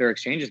 If there are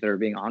exchanges that are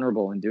being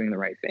honorable and doing the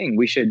right thing,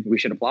 we should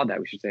applaud that.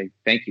 We should say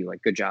thank you,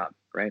 like good job,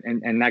 right?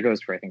 And that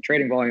goes for, I think,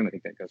 trading volume. I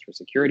think that goes for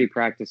security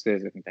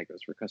practices. I think that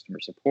goes for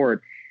customer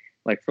support.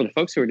 Like for the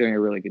folks who are doing a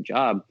really good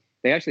job,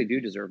 they actually do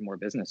deserve more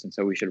business, and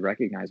so we should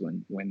recognize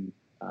when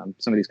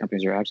some of these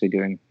companies are actually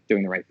doing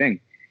the right thing.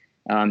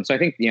 So I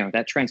think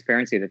that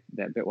transparency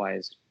that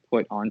Bitwise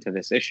put onto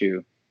this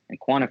issue and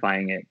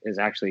quantifying it is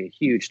actually a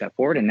huge step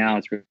forward. And now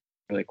it's really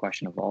a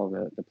question of all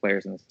the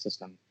players in the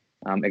system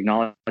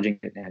acknowledging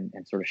it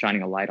and sort of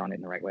shining a light on it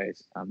in the right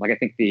ways. Like I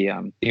think the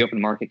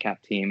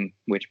OpenMarketCap team,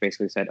 which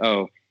basically said,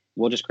 oh,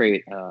 we'll just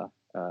create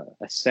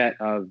a set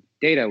of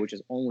data which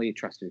is only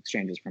trusted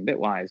exchanges from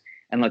Bitwise,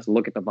 and let's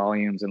look at the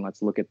volumes, and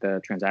let's look at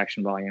the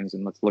transaction volumes,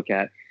 and let's look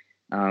at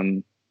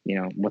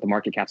what the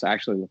market caps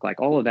actually look like.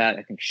 All of that,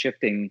 I think,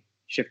 shifting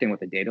what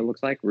the data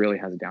looks like really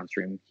has a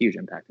downstream huge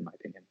impact, in my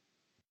opinion.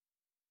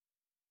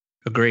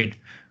 Agreed.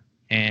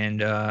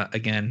 And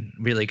again,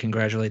 really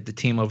congratulate the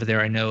team over there.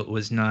 I know it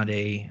was not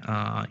a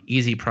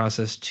easy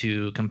process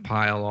to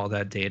compile all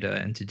that data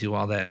and to do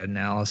all that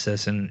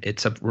analysis. And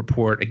it's a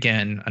report,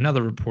 again,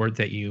 another report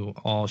that you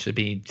all should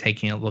be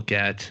taking a look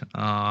at,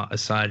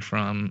 aside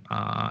from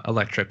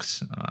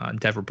Electric's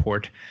dev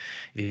report,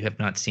 if you have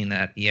not seen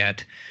that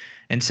yet.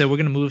 And so we're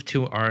going to move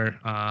to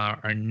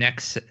our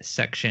next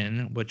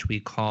section, which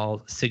we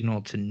call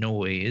Signal to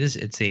Noise.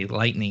 It's a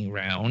lightning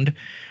round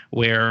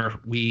where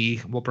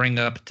we will bring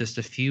up just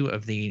a few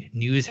of the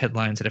news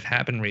headlines that have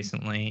happened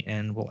recently,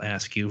 and we'll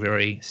ask you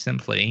very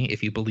simply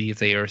if you believe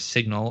they are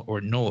signal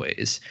or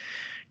noise.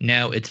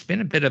 Now, it's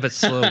been a bit of a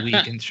slow week.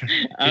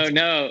 Oh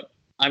no,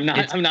 I'm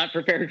not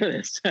prepared for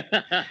this.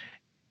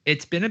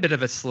 It's been a bit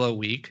of a slow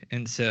week,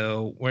 and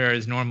so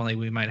whereas normally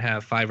we might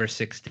have 5 or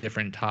 6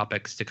 different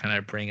topics to kind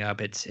of bring up,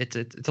 it's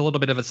a little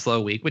bit of a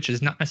slow week, which is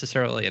not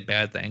necessarily a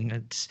bad thing.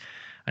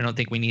 I don't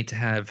think we need to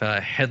have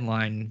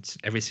headlines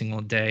every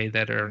single day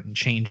that are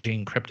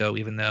changing crypto,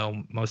 even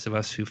though most of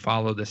us who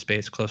follow the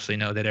space closely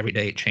know that every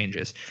day it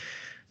changes.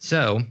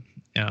 So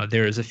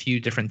there's a few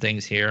different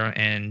things here,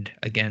 and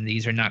again,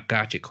 these are not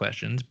gotcha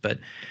questions, but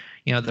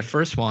the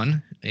first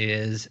one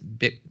is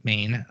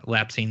Bitmain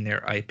lapsing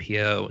their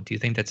IPO. Do you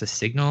think that's a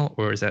signal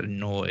or is that a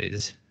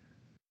noise?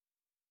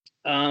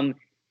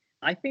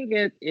 I think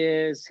it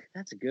is.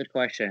 That's a good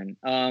question.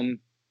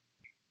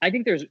 I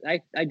think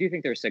I do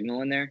think there's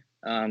signal in there.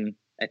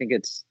 I think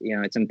it's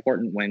it's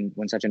important when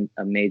such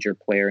a major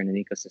player in an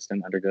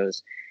ecosystem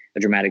undergoes a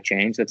dramatic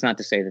change. That's not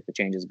to say that the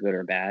change is good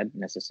or bad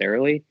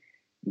necessarily,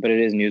 but it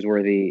is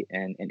newsworthy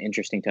and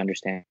interesting to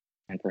understand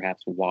and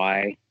perhaps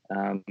why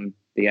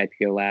the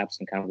IPO lapse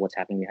and kind of what's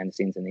happening behind the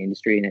scenes in the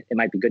industry. And it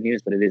might be good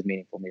news, but it is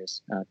meaningful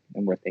news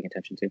and worth paying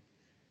attention to.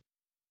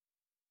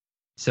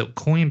 So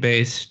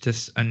Coinbase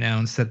just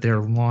announced that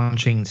they're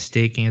launching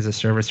staking as a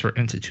service for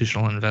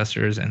institutional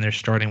investors, and they're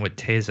starting with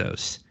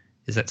Tezos.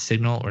 Is that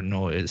signal or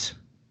noise?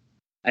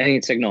 I think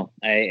it's signal.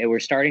 We're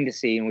starting to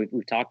see, and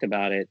we've talked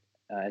about it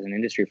as an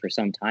industry for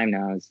some time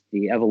now, is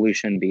the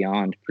evolution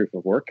beyond proof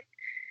of work.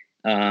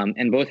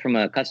 And both from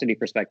a custody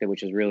perspective,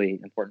 which is really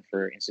important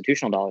for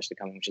institutional dollars to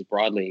come in, which is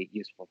broadly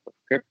useful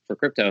for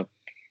crypto,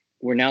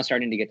 we're now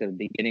starting to get to the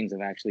beginnings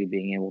of actually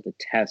being able to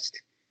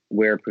test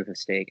where proof of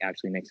stake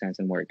actually makes sense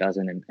and where it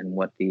doesn't, and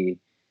what the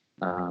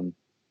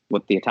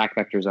attack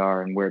vectors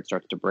are and where it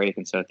starts to break.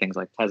 And so things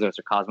like Tezos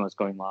or Cosmos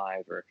going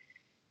live, or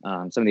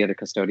some of the other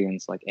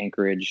custodians like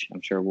Anchorage,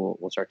 I'm sure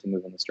we'll start to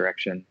move in this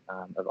direction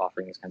of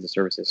offering these kinds of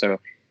services. So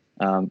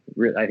I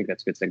think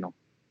that's a good signal.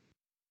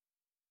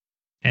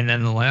 And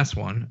then the last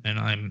one, and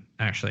I'm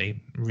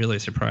actually really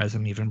surprised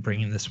I'm even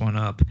bringing this one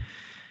up.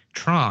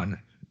 Tron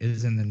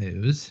is in the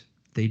news.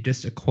 They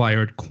just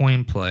acquired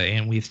CoinPlay,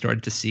 and we've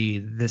started to see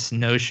this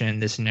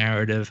notion, this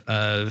narrative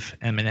of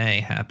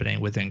M&A happening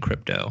within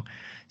crypto.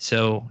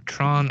 So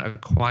Tron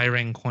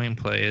acquiring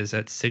CoinPlay, is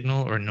that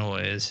signal or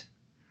noise?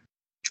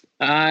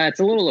 It's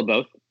a little of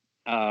both.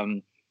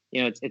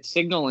 It's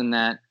signal in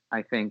that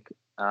I think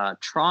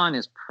Tron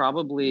is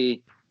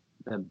probably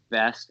the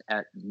best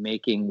at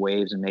making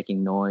waves and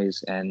making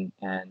noise. And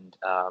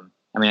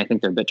I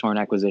think their BitTorrent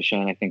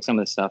acquisition, I think some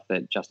of the stuff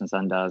that Justin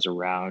Sun does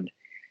around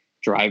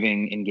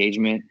driving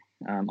engagement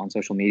on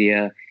social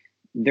media,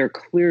 they're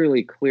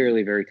clearly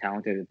very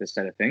talented at this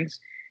set of things.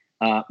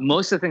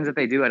 Most of the things that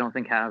they do, I don't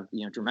think have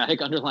dramatic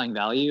underlying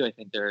value. I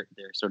think they're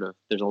sort of,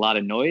 there's a lot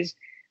of noise,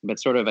 but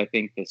sort of I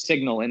think the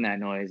signal in that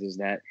noise is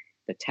that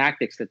the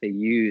tactics that they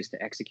use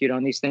to execute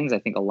on these things, I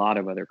think a lot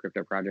of other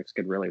crypto projects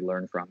could really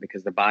learn from,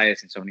 because the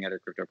bias in so many other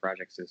crypto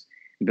projects is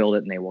build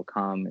it and they will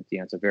come.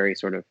 It's a very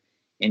sort of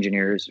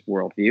engineer's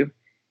worldview.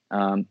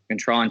 And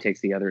Tron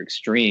takes the other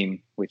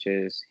extreme, which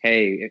is,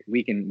 hey,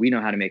 we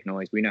know how to make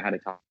noise. We know how to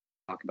talk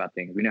about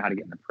things. We know how to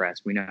get in the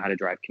press. We know how to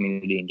drive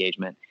community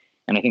engagement.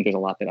 And I think there's a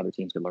lot that other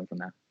teams could learn from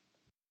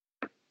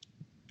that.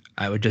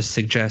 I would just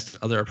suggest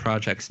other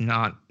projects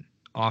not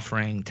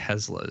offering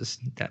Teslas.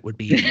 That would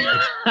be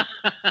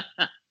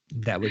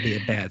that would be a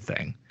bad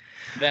thing.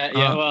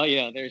 There's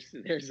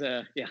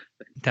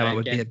that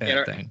would be a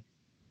bad thing.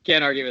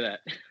 Can't argue with that.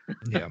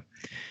 Yeah.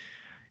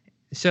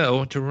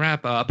 So to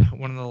wrap up,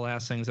 one of the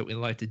last things that we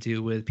like to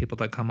do with people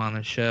that come on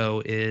the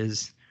show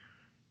is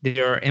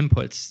there are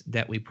inputs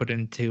that we put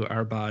into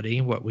our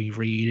body, what we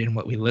read and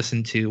what we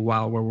listen to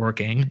while we're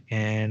working.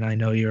 And I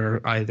know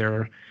you're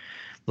either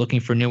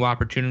looking for new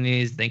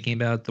opportunities, thinking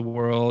about the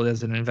world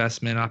as an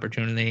investment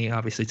opportunity,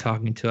 obviously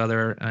talking to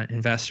other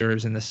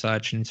investors and the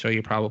such. And so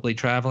you're probably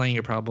traveling,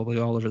 you're probably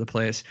all over the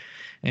place.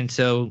 And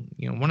so,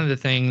 one of the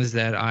things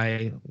that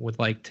I would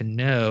like to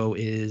know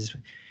is,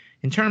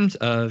 in terms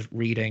of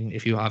reading,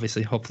 if you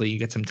hopefully you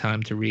get some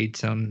time to read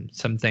some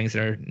things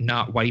that are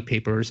not white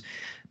papers,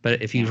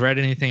 but if you've read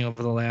anything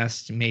over the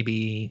last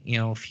maybe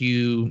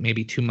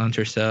 2 months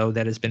or so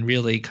that has been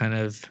really kind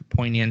of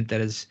poignant, that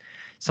is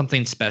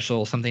something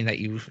special, something that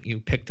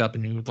you picked up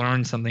and you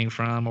learned something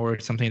from, or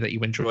something that you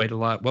enjoyed a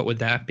lot, what would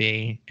that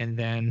be? And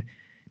then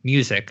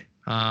music.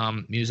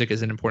 Music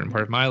is an important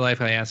part of my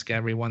life. I ask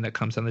everyone that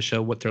comes on the show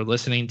what they're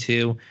listening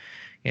to.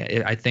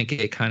 I think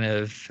it kind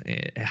of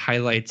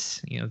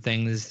highlights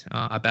things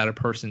about a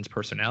person's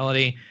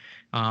personality,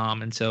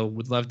 and so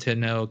would love to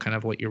know kind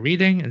of what you're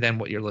reading and then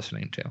what you're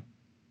listening to.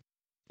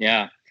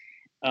 Yeah.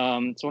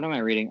 So what am I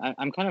reading?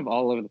 I'm kind of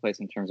all over the place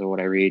in terms of what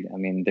I read. I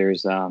mean,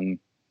 there's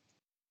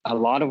a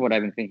lot of what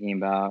I've been thinking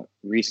about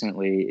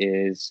recently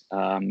is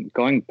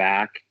going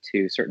back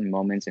to certain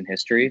moments in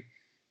history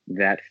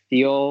that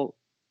feel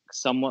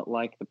somewhat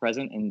like the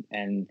present,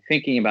 and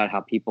thinking about how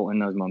people in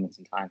those moments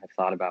in time have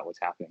thought about what's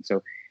happening.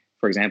 So,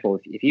 for example,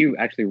 if you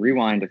actually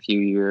rewind a few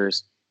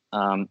years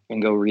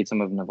and go read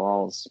some of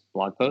Naval's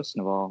blog posts,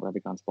 Naval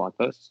Ravikant's blog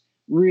posts,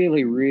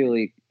 really,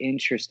 really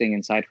interesting,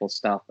 insightful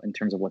stuff in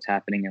terms of what's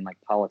happening in like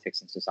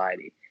politics and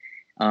society.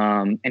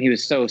 And he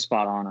was so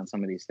spot on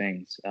some of these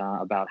things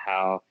about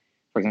how,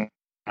 for example,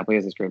 he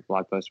has this great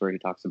blog post where he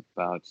talks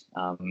about,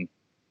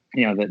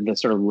 the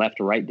sort of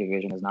left-right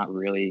division is not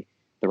really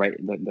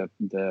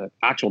the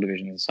actual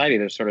division in society.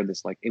 There's sort of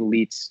this like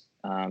elites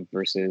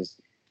versus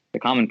the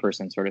common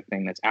person sort of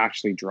thing that's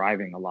actually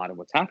driving a lot of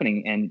what's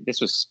happening. And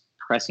this was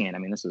prescient. I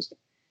mean, this was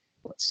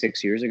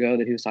 6 years ago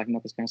that he was talking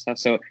about this kind of stuff.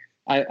 So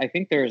I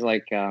think there's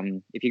like,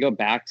 if you go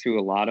back to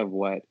a lot of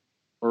what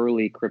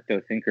early crypto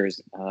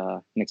thinkers,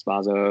 Nick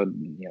Spazo,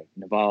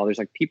 Naval, there's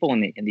like people in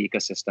the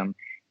ecosystem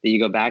that you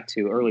go back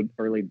to early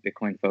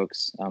Bitcoin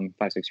folks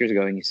 5-6 years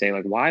ago, and you say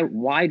like,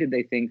 why did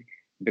they think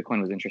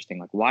Bitcoin was interesting?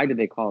 Like, why did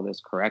they call this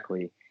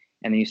correctly?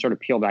 And then you sort of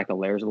peel back the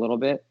layers a little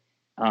bit.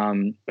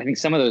 I think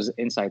some of those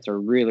insights are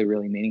really,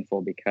 really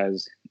meaningful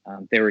because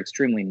they were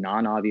extremely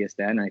non-obvious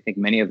then. And I think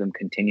many of them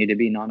continue to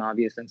be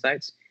non-obvious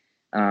insights.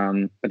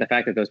 But the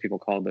fact that those people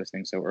called those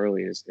things so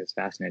early is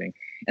fascinating.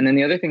 And then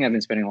the other thing I've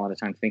been spending a lot of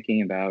time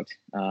thinking about,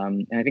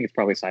 and I think it's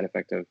probably a side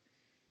effect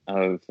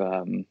of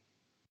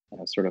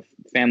sort of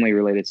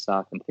family-related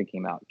stuff. I'm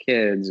thinking about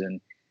kids and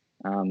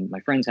my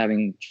friends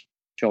having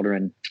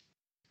children,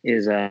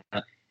 is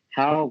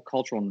how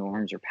cultural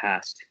norms are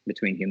passed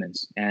between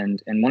humans.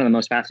 And one of the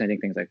most fascinating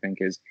things I think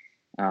is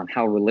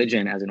how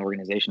religion as an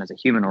organization, as a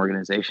human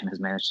organization, has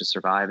managed to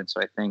survive. And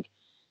so I think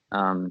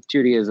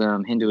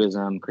Judaism,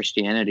 Hinduism,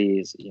 Christianity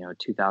is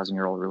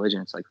 2,000-year-old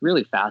religion. It's like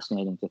really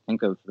fascinating to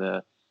think of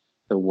the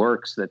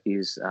works that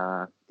these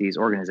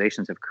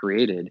organizations have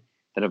created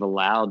that have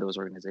allowed those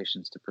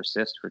organizations to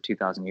persist for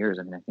 2,000 years.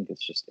 I mean, I think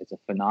it's a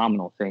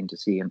phenomenal thing to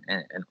see an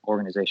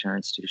organization or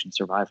institution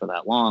survive for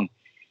that long.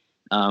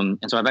 And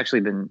so I've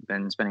actually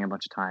been spending a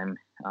bunch of time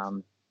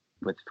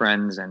with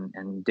friends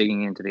and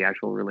digging into the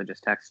actual religious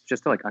texts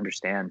just to like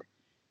understand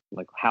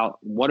like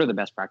what are the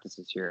best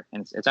practices here.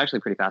 And it's actually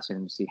pretty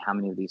fascinating to see how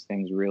many of these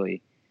things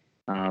really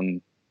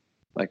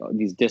like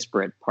these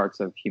disparate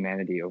parts of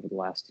humanity over the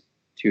last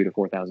 2,000 to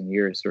 4,000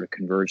 years sort of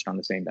converged on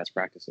the same best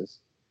practices.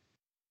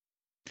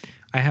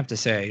 I have to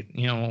say,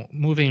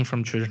 moving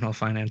from traditional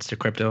finance to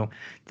crypto,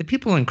 the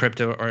people in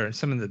crypto are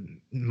some of the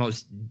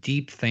most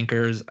deep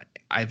thinkers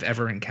I've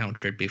ever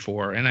encountered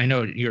before. And I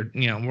know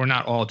we're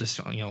not all just,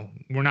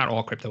 we're not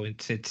all crypto.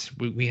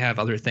 We have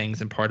other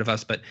things and part of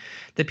us, but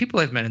the people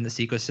I've met in this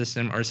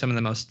ecosystem are some of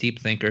the most deep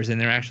thinkers.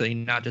 And they're actually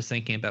not just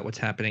thinking about what's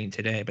happening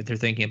today, but they're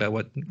thinking about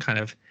what kind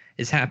of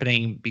is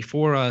happening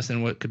before us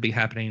and what could be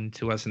happening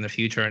to us in the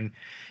future. And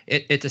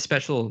it's a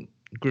special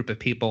group of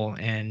people.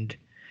 And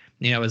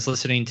I was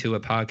listening to a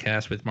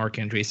podcast with Mark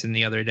Andreessen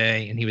the other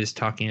day, and he was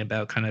talking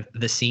about kind of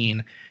the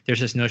scene.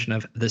 There's this notion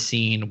of the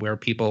scene where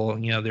people,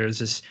 there's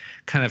this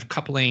kind of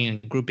coupling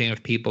and grouping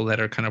of people that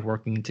are kind of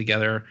working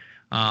together,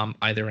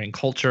 either in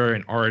culture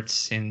and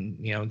arts and,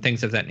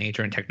 things of that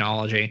nature and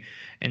technology.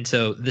 And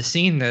so the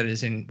scene that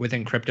is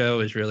within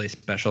crypto is really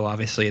special.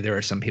 Obviously, there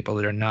are some people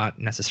that are not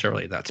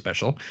necessarily that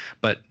special,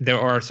 but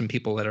there are some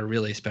people that are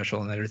really special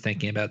and that are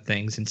thinking about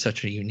things in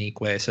such a unique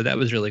way. So that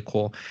was really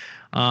cool.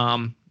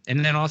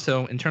 And then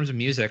also in terms of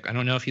music, I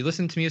don't know if you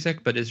listen to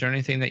music, but is there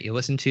anything that you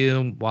listen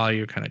to while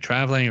you're kind of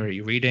traveling or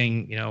you're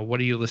reading?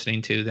 What are you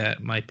listening to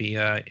that might be,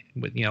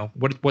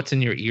 what's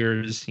in your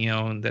ears,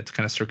 that's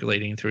kind of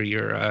circulating through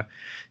your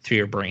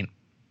brain?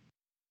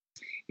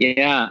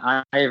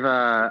 Yeah, I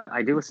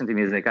do listen to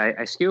music.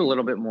 I skew a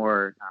little bit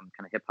more kind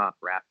of hip hop,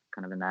 rap,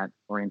 kind of in that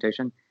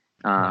orientation.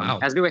 Wow.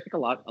 As do I think a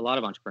lot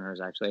of entrepreneurs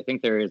actually. I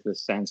think there is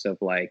this sense of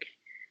like,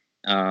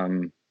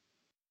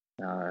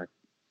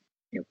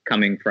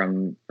 coming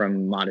from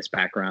modest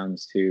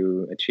backgrounds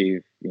to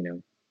achieve,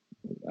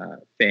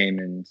 fame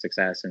and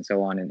success and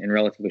so on in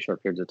relatively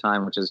short periods of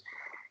time, which is,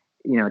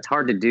 it's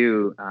hard to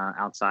do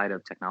outside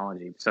of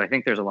technology. So I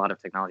think there's a lot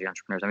of technology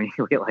entrepreneurs. I mean,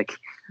 you look at like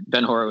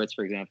Ben Horowitz,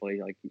 for example.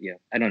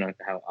 I don't know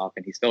how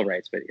often he still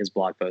writes, but his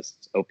blog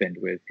posts opened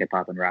with hip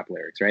hop and rap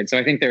lyrics, right? So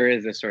I think there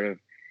is this sort of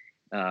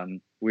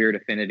weird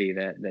affinity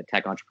that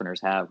tech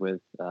entrepreneurs have with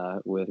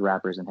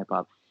rappers and hip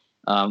hop.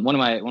 One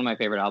of my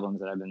favorite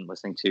albums that I've been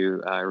listening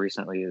to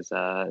recently is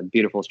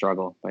 "Beautiful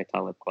Struggle" by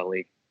Talib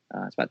Kweli.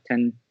 It's about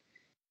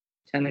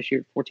 10-ish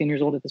years, 14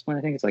 years old at this point.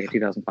 I think it's like a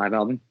 2005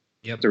 album.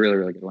 Yep, it's a really,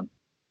 really good one.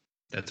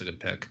 That's a good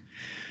pick.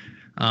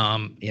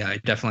 Yeah, I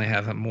definitely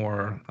have it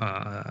more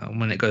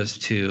when it goes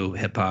to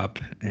hip hop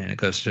and it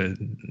goes to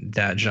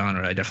that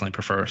genre. I definitely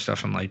prefer stuff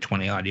from like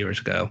 20 odd years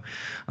ago,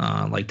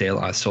 like De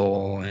La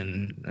Soul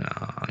and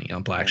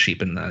Black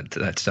Sheep and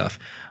that stuff.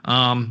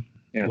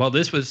 Yeah. Well,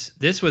 this was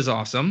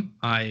awesome.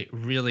 I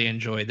really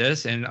enjoyed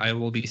this, and I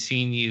will be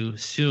seeing you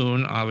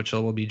soon.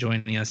 Avichal will be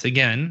joining us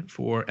again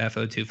for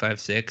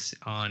FO256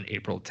 on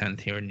April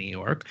 10th here in New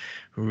York.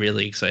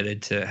 Really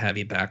excited to have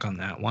you back on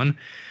that one.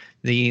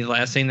 The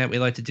last thing that we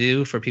like to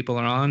do for people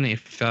are on,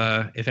 if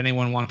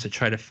anyone wants to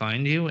try to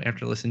find you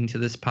after listening to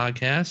this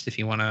podcast, if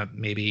you want to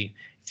you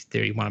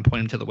want to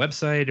point them to the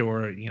website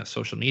or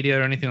social media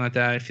or anything like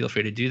that, feel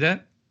free to do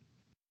that.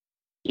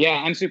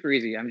 Yeah, I'm super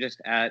easy. I'm just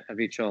at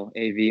Avichal,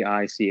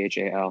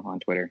 Avichal on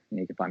Twitter,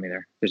 and you can find me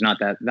there. There's not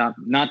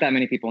that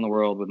many people in the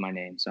world with my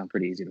name, so I'm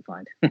pretty easy to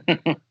find.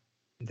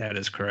 That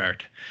is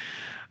correct.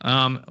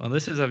 Well,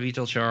 this is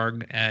Avichal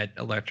Chagh at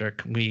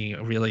Electric.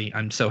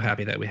 I'm so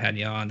happy that we had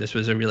you on. This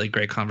was a really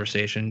great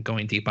conversation,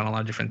 going deep on a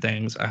lot of different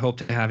things. I hope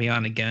to have you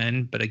on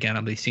again, but again,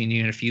 I'll be seeing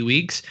you in a few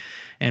weeks.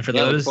 And for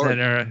those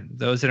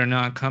that are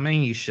not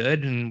coming, you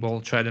should, and we'll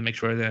try to make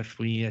sure that if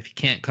you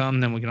can't come,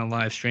 then we're going to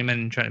live stream it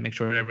and try to make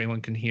sure that everyone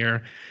can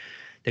hear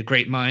the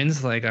great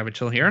minds like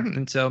Avichal here.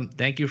 And so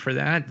thank you for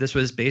that. This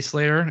was Base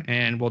Layer,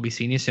 and we'll be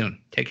seeing you soon.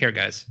 Take care,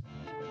 guys.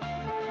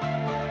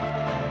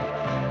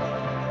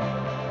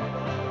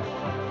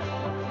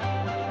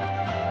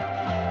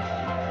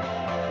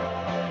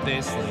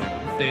 Base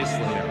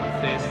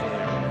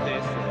Layer.